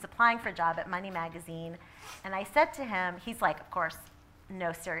 He was applying for a job at Money Magazine. And I said to him, he's like, of course,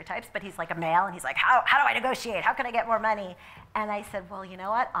 no stereotypes, but he's like a male. And he's like, how do I negotiate? How can I get more money? And I said, well, you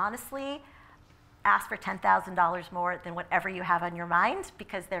know what? Honestly, ask for $10,000 more than whatever you have on your mind,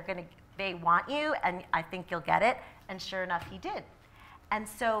 because they want you, and I think you'll get it. And sure enough, he did. And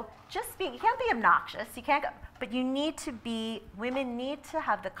so you can't be obnoxious, but you need to women need to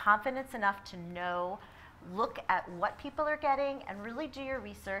have the confidence enough to look at what people are getting and really do your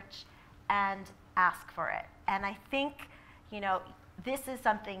research and ask for it. And I think, this is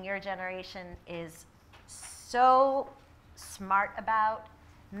something your generation is so smart about.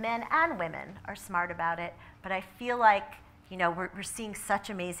 Men and women are smart about it, but I feel like, we're seeing such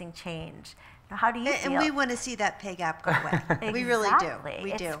amazing change. How do you feel? And we want to see that pay gap go away. Exactly. We really do.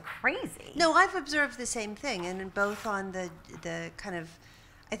 We do. It's crazy. No, I've observed the same thing, and both on the kind of,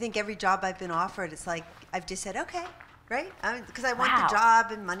 I think every job I've been offered, it's like I've just said, okay, right? Because I want the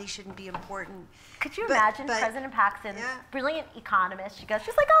job, and money shouldn't be important. Could you imagine President Paxson, brilliant economist? She's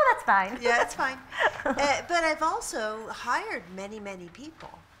like, oh, that's fine. Yeah, that's fine. But I've also hired many, many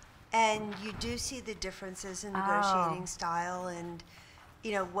people, and you do see the differences in negotiating style. And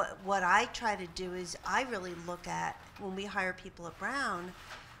what I try to do is I really look at, when we hire people at Brown,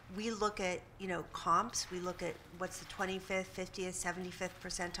 we look at comps. We look at what's the 25th, 50th, 75th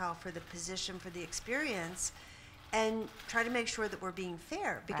percentile for the position, for the experience, and try to make sure that we're being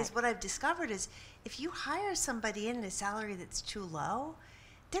fair. Because what I've discovered is, if you hire somebody in at a salary that's too low,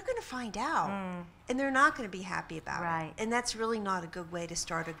 they're going to find out, and they're not going to be happy about it. And that's really not a good way to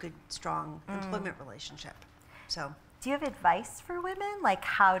start a good, strong employment relationship. So, do you have advice for women, like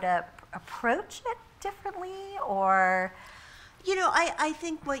how to approach it differently, or? I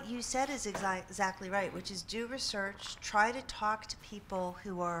think what you said is exactly right, which is do research, try to talk to people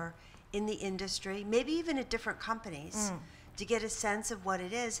who are in the industry, maybe even at different companies, to get a sense of what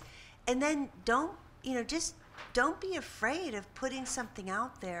it is. And then don't be afraid of putting something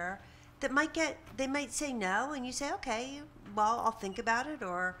out there that they might say no, and you say, okay, well, I'll think about it,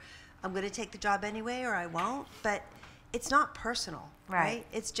 or I'm going to take the job anyway, or I won't. But it's not personal, right?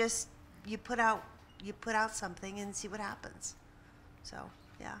 It's just you put out something and see what happens. So,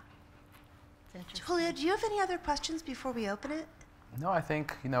 yeah. Julio, do you have any other questions before we open it? No, I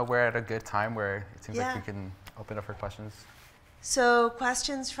think we're at a good time where it seems like we can open up for questions. So,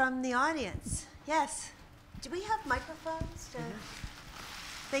 questions from the audience? Yes. Do we have microphones?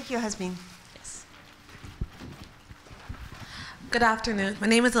 Thank you, Hasmin. Yes. Good afternoon. My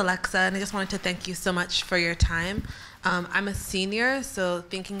name is Alexa, and I just wanted to thank you so much for your time. I'm a senior, so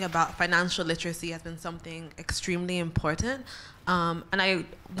thinking about financial literacy has been something extremely important. And I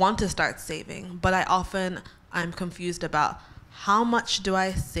want to start saving, but I'm confused about how much do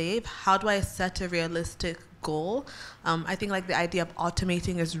I save? How do I set a realistic goal? I think the idea of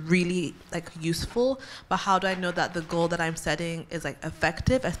automating is really useful, but how do I know that the goal that I'm setting is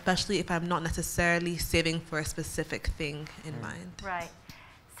effective, especially if I'm not necessarily saving for a specific thing in mind? Right.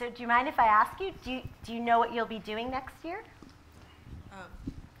 So do you mind if I ask you, do you know what you'll be doing next year?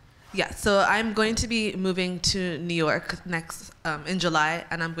 Yeah, so I'm going to be moving to New York in July,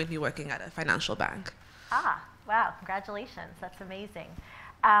 and I'm going to be working at a financial bank. Ah, wow, congratulations, that's amazing.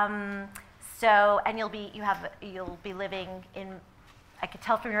 And you'll be living in, I could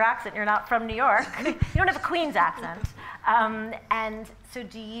tell from your accent, you're not from New York. You don't have a Queens accent. And so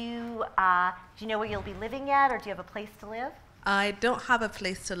do you know where you'll be living at, or do you have a place to live? I don't have a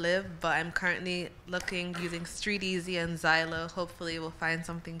place to live, but I'm currently looking using StreetEasy and Xylo. Hopefully we'll find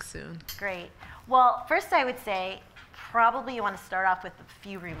something soon. Great. Well, first I would say probably you want to start off with a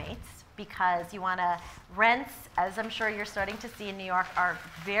few roommates, because you want to, rents, as I'm sure you're starting to see in New York, are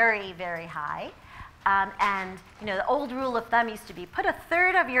very, very high. And the old rule of thumb used to be put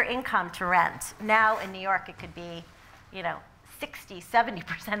 1/3 of your income to rent. Now in New York it could be 60,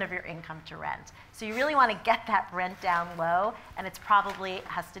 70% of your income to rent. So you really want to get that rent down low, and it's probably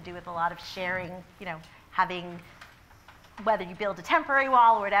has to do with a lot of sharing, having, whether you build a temporary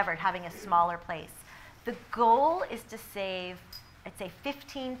wall or whatever, having a smaller place. The goal is to save, I'd say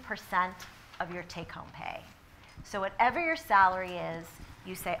 15% of your take-home pay. So whatever your salary is,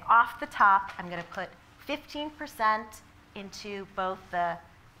 you say off the top, I'm going to put 15% into both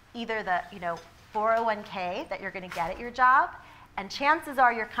either the 401k that you're going to get at your job, and chances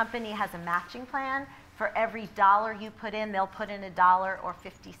are your company has a matching plan. For every dollar you put in, they'll put in $1 or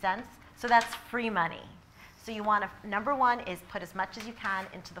 50 cents. So that's free money. So you want to, number one is put as much as you can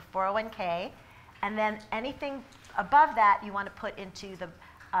into the 401k, and then anything above that you want to put into the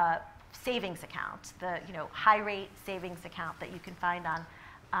savings account, the high rate savings account that you can find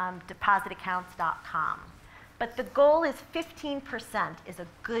on depositaccounts.com. But the goal is 15% is a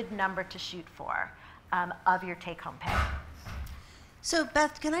good number to shoot for of your take-home pay. So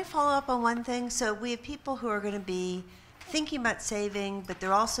Beth, can I follow up on one thing? So we have people who are going to be thinking about saving, but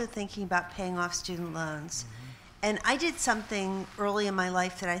they're also thinking about paying off student loans. And I did something early in my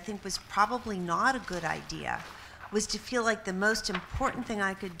life that I think was probably not a good idea, was to feel like the most important thing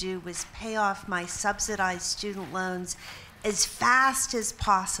I could do was pay off my subsidized student loans as fast as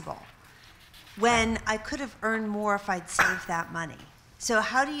possible, when I could have earned more if I'd saved that money. So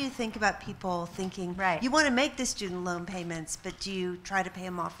how do you think about people thinking, right, you want to make the student loan payments, but do you try to pay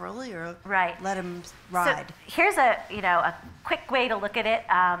them off early or right, let them ride? So here's a quick way to look at it,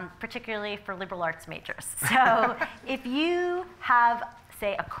 particularly for liberal arts majors. So if you have,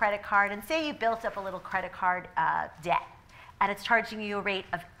 say, a credit card, and say you built up a little credit card debt, and it's charging you a rate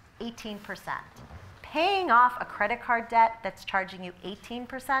of 18%. Paying off a credit card debt that's charging you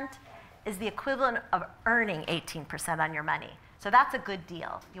 18% is the equivalent of earning 18% on your money. So that's a good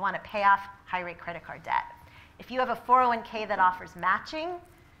deal. You want to pay off high rate credit card debt. If you have a 401k that offers matching,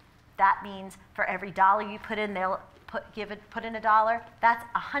 that means for every dollar you put in, they'll put in $1. That's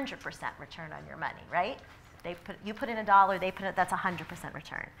 100% return on your money, right? You put in $1, they put in, that's 100%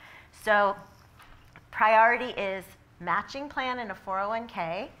 return. So priority is matching plan in a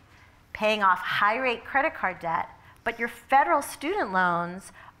 401k, paying off high rate credit card debt, but your federal student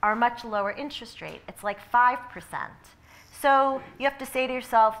loans are much lower interest rate. It's like 5%. So you have to say to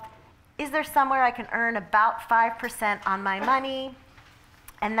yourself, is there somewhere I can earn about 5% on my money?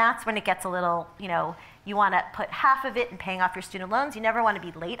 And that's when it gets a little, you want to put half of it in paying off your student loans. You never want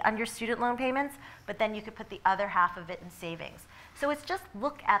to be late on your student loan payments, but then you could put the other half of it in savings. So it's just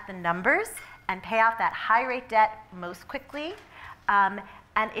look at the numbers and pay off that high rate debt most quickly. And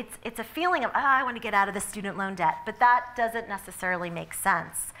it's a feeling of, I want to get out of the student loan debt, but that doesn't necessarily make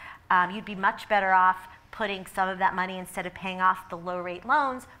sense. You'd be much better off putting some of that money, instead of paying off the low rate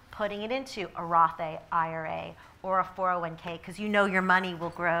loans, putting it into a Roth IRA or a 401k, because you know your money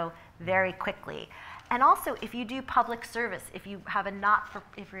will grow very quickly. And also, if you do public service, if you have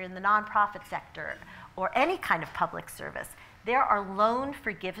if you're in the nonprofit sector or any kind of public service, there are loan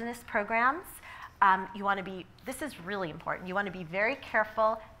forgiveness programs. You want to be, this is really important, you want to be very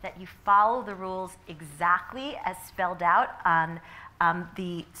careful that you follow the rules exactly as spelled out on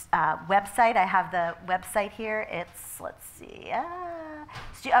the website. I have the website here. It's, let's see,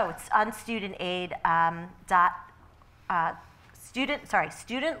 it's on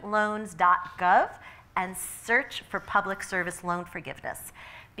studentloans.gov, and search for public service loan forgiveness,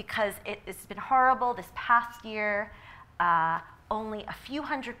 because it's been horrible. This past year, only a few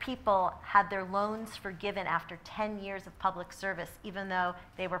hundred people had their loans forgiven after 10 years of public service, even though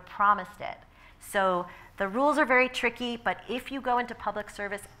they were promised it. So the rules are very tricky, but if you go into public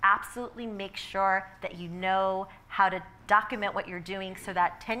service, absolutely make sure that you know how to document what you're doing, so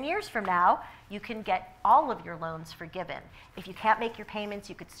that 10 years from now, you can get all of your loans forgiven. If you can't make your payments,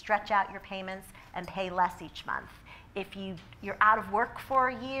 you could stretch out your payments and pay less each month. If you're out of work for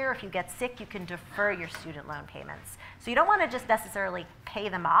a year, if you get sick, you can defer your student loan payments. So you don't want to just necessarily pay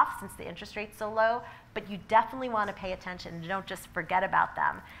them off since the interest rate's so low, but you definitely want to pay attention and don't just forget about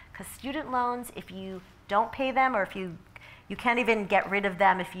them. Because student loans, if you don't pay them, or if you can't even get rid of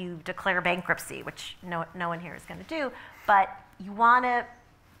them if you declare bankruptcy, which no one here is going to do, but you want to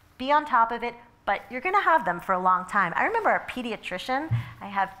be on top of it, but you're going to have them for a long time. I remember a pediatrician. I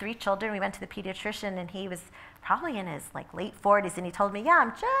have 3 children. We went to the pediatrician, and he was probably in his late 40s, and he told me, yeah,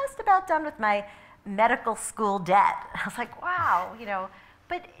 I'm just about done with my medical school debt. I was like, wow,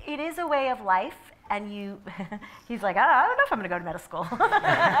 but it is a way of life, and he's like, I don't know if I'm going to go to medical school.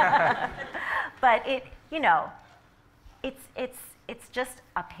 But it's just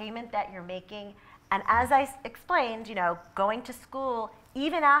a payment that you're making. And as I explained, going to school,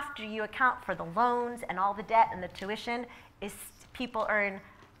 even after you account for the loans and all the debt and the tuition, people earn,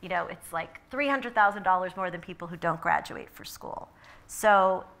 it's like $300,000 more than people who don't graduate for school.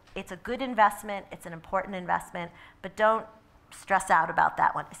 So it's a good investment, it's an important investment, but don't stress out about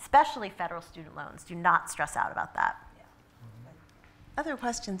that one, especially federal student loans. Do not stress out about that. Other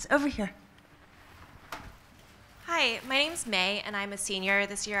questions? Over here. Hi, my name's May, and I'm a senior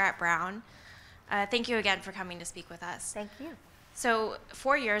this year at Brown. Thank you again for coming to speak with us. Thank you. So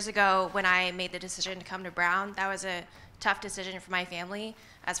 4 years ago, when I made the decision to come to Brown, that was a tough decision for my family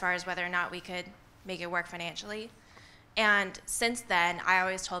as far as whether or not we could make it work financially. And since then, I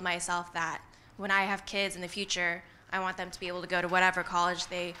always told myself that when I have kids in the future, I want them to be able to go to whatever college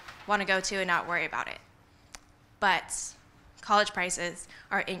they want to go to and not worry about it. But college prices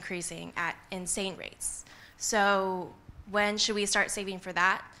are increasing at insane rates. So when should we start saving for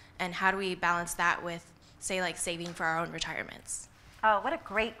that? And how do we balance that with, say, like saving for our own retirements? Oh, what a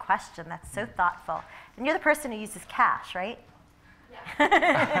great question. That's so thoughtful. And you're the person who uses cash, right?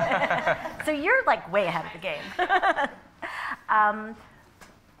 Yeah. So you're like way ahead of the game.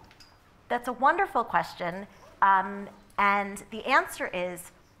 That's a wonderful question. And the answer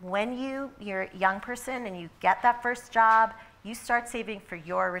is when you're a young person and you get that first job, you start saving for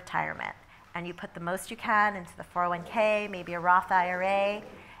your retirement. And you put the most you can into the 401k, maybe a Roth IRA.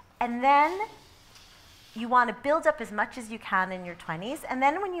 And then you want to build up as much as you can in your 20s. And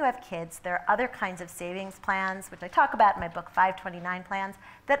then when you have kids, there are other kinds of savings plans, which I talk about in my book, 529 plans,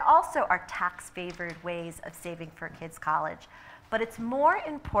 that also are tax-favored ways of saving for a kid's college. But it's more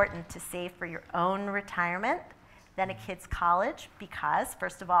important to save for your own retirement than a kid's college because,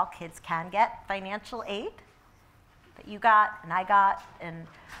 first of all, kids can get financial aid that you got and I got. And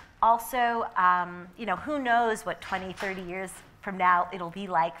also, who knows what 20, 30 years from now it'll be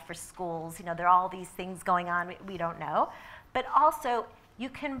like for schools. There are all these things going on we don't know. But also, you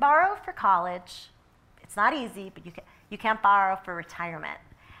can borrow for college. It's not easy, but you can't borrow for retirement.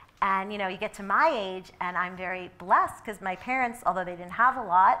 And you get to my age, and I'm very blessed because my parents, although they didn't have a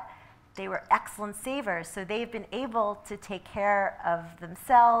lot, they were excellent savers. So they've been able to take care of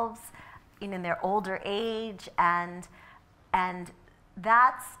themselves in their older age, and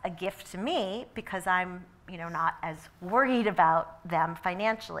that's a gift to me because I'm not as worried about them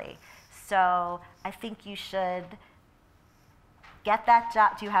financially. So I think you should get that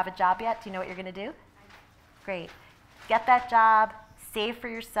job. Do you have a job yet? Do you know what you're going to do? Great. Get that job, save for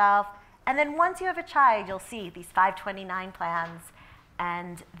yourself, and then once you have a child, you'll see these 529 plans,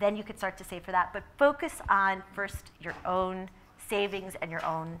 and then you could start to save for that. But focus on first your own savings and your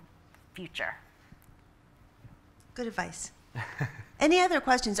own future. Good advice. Any other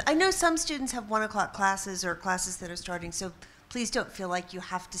questions? I know some students have 1 o'clock classes or classes that are starting, so please don't feel like you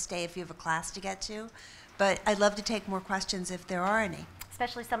have to stay if you have a class to get to. But I'd love to take more questions if there are any.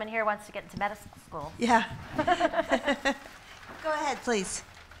 Especially someone here wants to get into medical school. Yeah. Go ahead, please.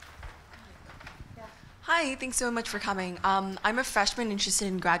 Hi, thanks so much for coming. I'm a freshman interested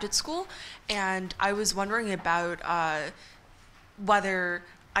in graduate school, and I was wondering about whether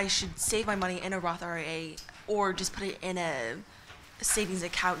I should save my money in a Roth IRA or just put it in a savings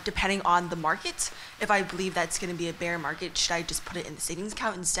account depending on the market. If I believe that's going to be a bear market, should I just put it in the savings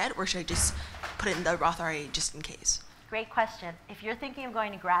account instead, or should I just put it in the Roth IRA just in case? Great question. If you're thinking of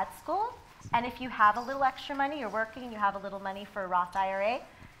going to grad school, and if you have a little extra money, you're working and you have a little money for a Roth IRA,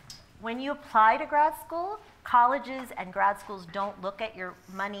 when you apply to grad school, colleges and grad schools don't look at your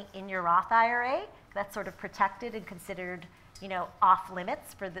money in your Roth IRA. That's sort of protected and considered, off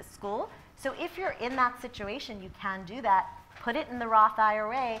limits for the school. So if you're in that situation, you can do that. Put it in the Roth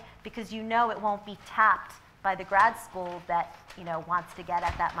IRA because it won't be tapped by the grad school that wants to get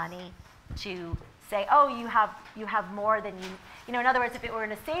at that money to say, oh, you have more than you. In other words, if it were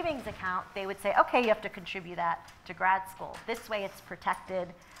in a savings account, they would say, okay, you have to contribute that to grad school. This way, it's protected.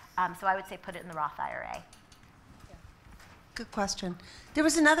 So I would say put it in the Roth IRA. Good question. There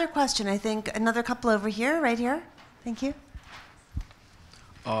was another question, I think, another couple over here, right here. Thank you.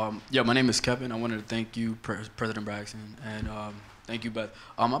 Yeah, my name is Kevin. I wanted to thank you, President Paxson, and thank you, Beth.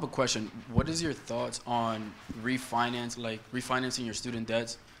 I have a question. What is your thoughts on refinancing your student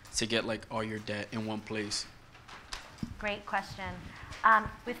debts to get all your debt in one place? Great question.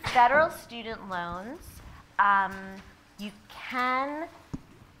 With federal student loans, you can.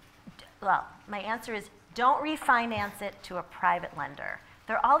 Well, my answer is don't refinance it to a private lender.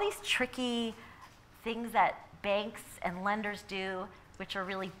 There are all these tricky things that banks and lenders do which are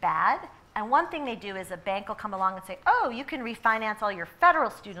really bad. And one thing they do is a bank will come along and say, oh, you can refinance all your federal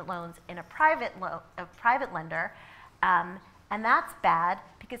student loans in a private lender. And that's bad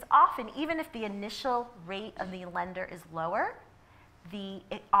because often, even if the initial rate of the lender is lower,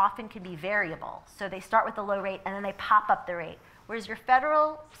 it often can be variable. So they start with a low rate and then they pop up the rate. Whereas your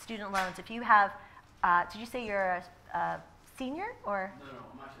federal student loans, if you have, did you say you're a senior or? No,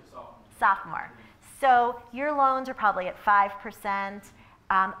 I'm actually a sophomore. Sophomore. So your loans are probably at 5%.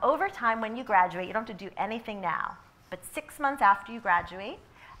 Over time, when you graduate, you don't have to do anything now, but 6 months after you graduate,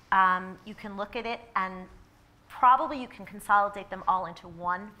 you can look at it and probably you can consolidate them all into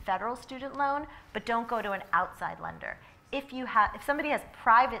one federal student loan, but don't go to an outside lender. If somebody has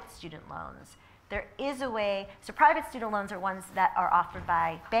private student loans, there is a way. So private student loans are ones that are offered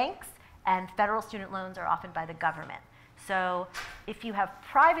by banks, and federal student loans are offered by the government. So if you have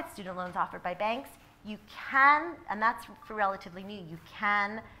private student loans offered by banks, you can, and that's for relatively new, you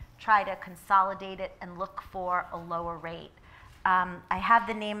can try to consolidate it and look for a lower rate. I have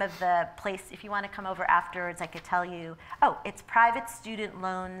the name of the place. If you want to come over afterwards, I could tell you. Oh, it's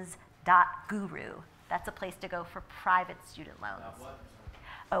privatestudentloans.guru. That's a place to go for private student loans.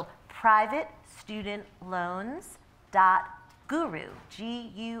 Oh, privatestudentloans.guru,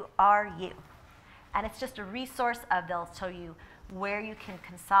 G-U-R-U. And it's just a resource they'll show you where you can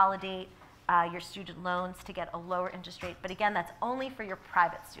consolidate your student loans to get a lower interest rate. But again, that's only for your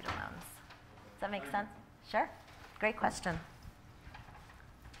private student loans. Does that make sense? Sure. Great question.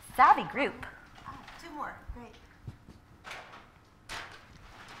 Savvy group. Oh, 2 more. Great.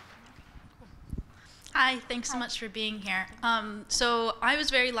 Hi, thanks so much for being here. So I was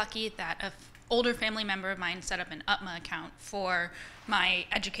very lucky that an older family member of mine set up an UTMA account for my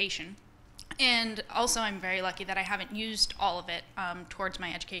education. And also I'm very lucky that I haven't used all of it towards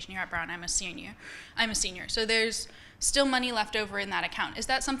my education here at Brown. I'm a senior. So there's still money left over in that account. Is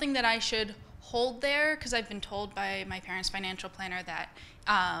that something that I should hold there? Because I've been told by my parents' financial planner that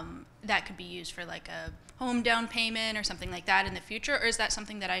that could be used for like a home down payment or something like that in the future, or is that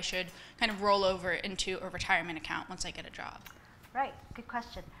something that I should kind of roll over into a retirement account once I get a job? Right, good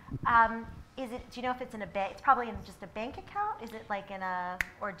question. Do you know if it's in a bank? It's probably in just a bank account. Is it like in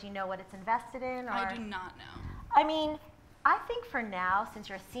or do you know what it's invested in? Or? I do not know. I mean, I think for now, since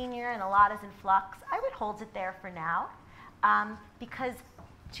you're a senior and a lot is in flux, I would hold it there for now, because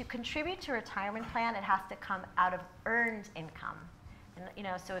to contribute to a retirement plan, it has to come out of earned income. And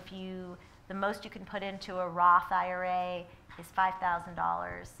so if the most you can put into a Roth IRA is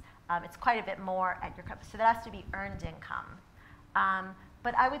 $5,000. It's quite a bit more at your company, so that has to be earned income.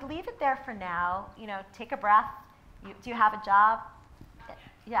 But I would leave it there for now. Take a breath. Do you have a job?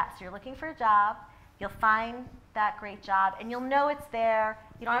 Yes, you're looking for a job. You'll find that great job, and you'll know it's there.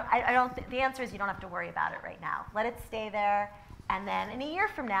 The answer is you don't have to worry about it right now. Let it stay there, and then in a year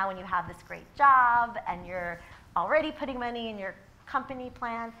from now, when you have this great job and you're already putting money in your company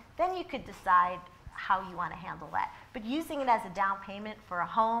plan, then you could decide how you want to handle that. But using it as a down payment for a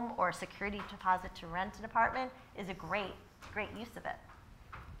home or a security deposit to rent an apartment is a great use of it.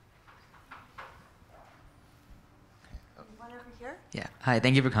 One over here? Yeah. Hi,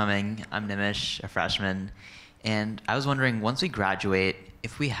 thank you for coming. I'm Nimish, a freshman. And I was wondering, once we graduate,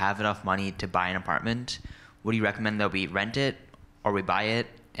 if we have enough money to buy an apartment, would you recommend that we rent it or we buy it?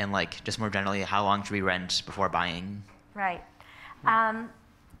 And just more generally, how long should we rent before buying? Right.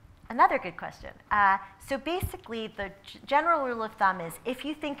 Another good question. So basically, the general rule of thumb is if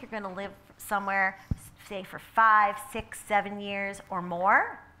you think you're going to live somewhere, say for 5, 6, 7 years or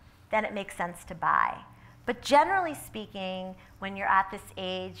more, then it makes sense to buy. But generally speaking, when you're at this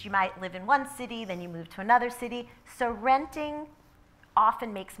age, you might live in one city, then you move to another city. So renting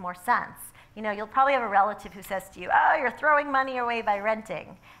often makes more sense. You'll probably have a relative who says to you, oh, you're throwing money away by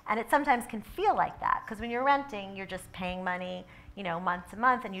renting. And it sometimes can feel like that, because when you're renting, you're just paying money, month to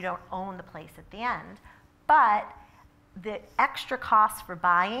month, and you don't own the place at the end. But the extra costs for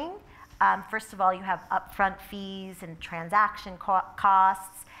buying, first of all, you have upfront fees and transaction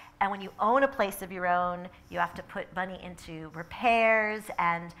costs. And when you own a place of your own, you have to put money into repairs.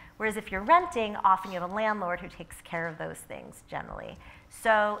 And whereas if you're renting, often you have a landlord who takes care of those things generally.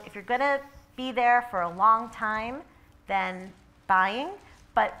 So if you're going to be there for a long time, then buying.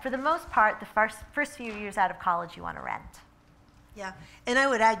 But for the most part, the first few years out of college, you want to rent. Yeah, and I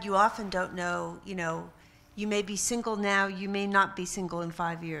would add, you often don't know, you may be single now, you may not be single in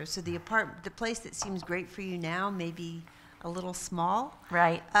 5 years. So the place that seems great for you now may be a little small.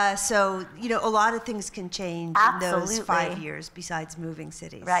 Right. So, a lot of things can change Absolutely. in those 5 years besides moving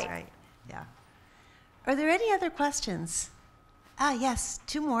cities. Right. Yeah. Are there any other questions? Yes,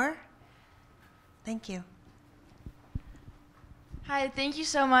 2 more. Thank you. Hi, thank you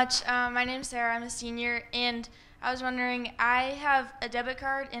so much. My name's Sarah, I'm a senior, and I was wondering, I have a debit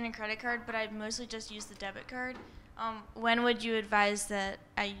card and a credit card, but I mostly just use the debit card. When would you advise that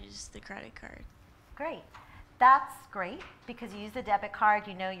I use the credit card? Great. That's great, because you use the debit card,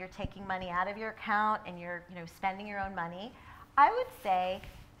 you're taking money out of your account and you're spending your own money. I would say,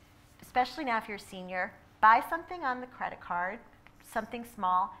 especially now if you're a senior, buy something on the credit card, something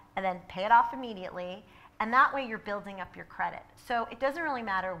small, and then pay it off immediately. And that way you're building up your credit. So it doesn't really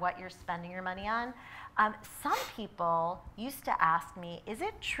matter what you're spending your money on. Some people used to ask me, is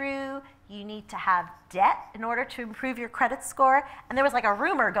it true you need to have debt in order to improve your credit score? And there was like a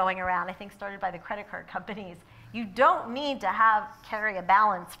rumor going around, I think started by the credit card companies. You don't need to carry a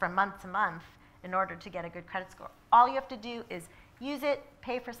balance from month to month in order to get a good credit score. All you have to do is use it,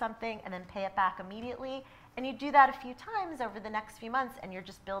 pay for something, and then pay it back immediately. And you do that a few times over the next few months, and you're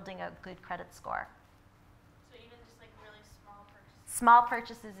just building a good credit score. So even just like really small purchases? Small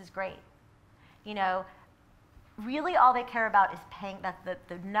purchases is great. You know, really all they care about is paying. That's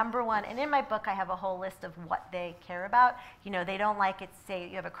the number one. And in my book, I have a whole list of what they care about. You know, they don't like it, say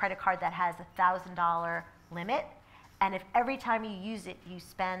you have a credit card that has a $1,000 limit, and if every time you use it, you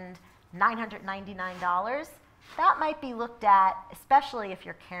spend $999, that might be looked at, especially if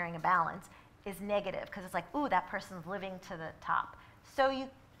you're carrying a balance, is negative, because it's like, ooh, that person's living to the top. So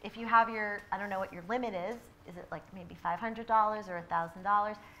if you have your, I don't know what your limit is it like maybe $500 or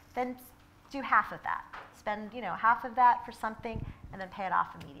 $1,000, then do half of that. Spend, you know, half of that for something, and then pay it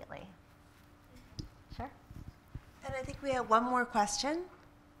off immediately. Sure. And I think we have one more question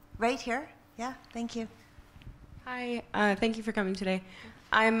right here. Yeah, thank you. Hi, thank you for coming today.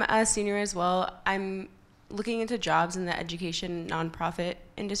 I'm a senior as well. I'm looking into jobs in the education nonprofit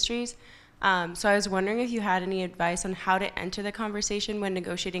industries. So I was wondering if you had any advice on how to enter the conversation when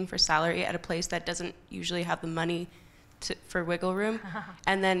negotiating for salary at a place that doesn't usually have the money for wiggle room,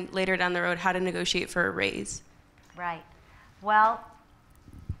 and then later down the road, how to negotiate for a raise. Right. Well,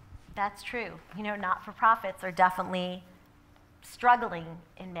 that's true. You know, not-for-profits are definitely struggling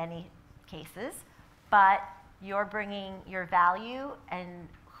in many cases, but you're bringing your value and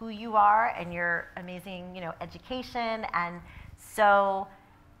who you are and your amazing, you know, education, and so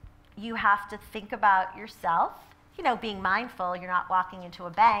you have to think about yourself, you know, being mindful. You're not walking into a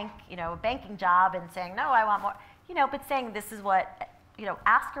bank, you know, a banking job and saying, no, I want more, you know, but saying this is what, you know,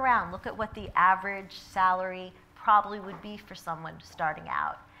 ask around, look at what the average salary probably would be for someone starting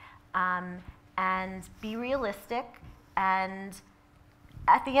out, and be realistic. And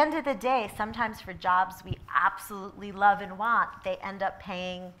at the end of the day, sometimes for jobs we absolutely love and want, they end up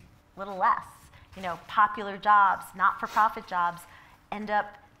paying a little less. You know, popular jobs, not-for-profit jobs, end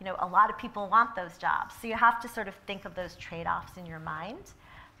up, you know, a lot of people want those jobs. So you have to sort of think of those trade-offs in your mind.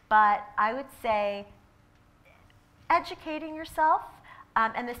 But I would say educating yourself,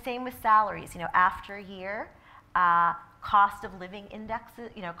 and the same with salaries. You know, after a year, cost of living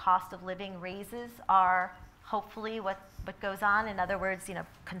indexes, you know, cost of living raises are hopefully what goes on. In other words, you know,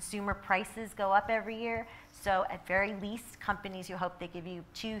 consumer prices go up every year. So at very least, companies, you hope they give you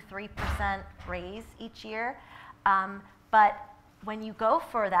 2-3% raise each year. But when you go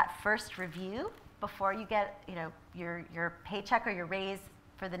for that first review, before you get, you know, your paycheck or your raise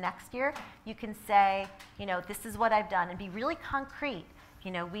for the next year, you can say, you know, this is what I've done, and be really concrete.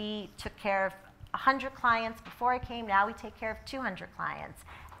 You know, we took care of 100 clients before I came, now we take care of 200 clients.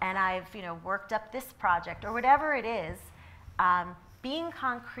 And I've, you know, worked up this project, or whatever it is. Being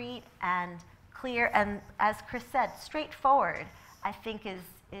concrete and clear, and as Chris said, straightforward, I think is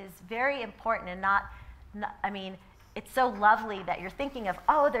very important, and not, I mean, it's so lovely that you're thinking of,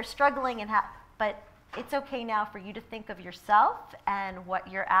 oh, they're struggling, but it's okay now for you to think of yourself and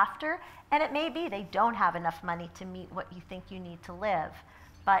what you're after, and it may be they don't have enough money to meet what you think you need to live,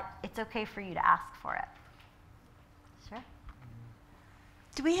 but it's okay for you to ask for it. Sure.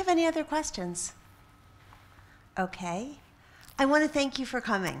 Do we have any other questions? Okay. I want to thank you for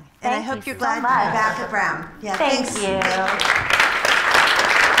coming, and I hope you're glad to be back at Brown. Yeah, Thank you.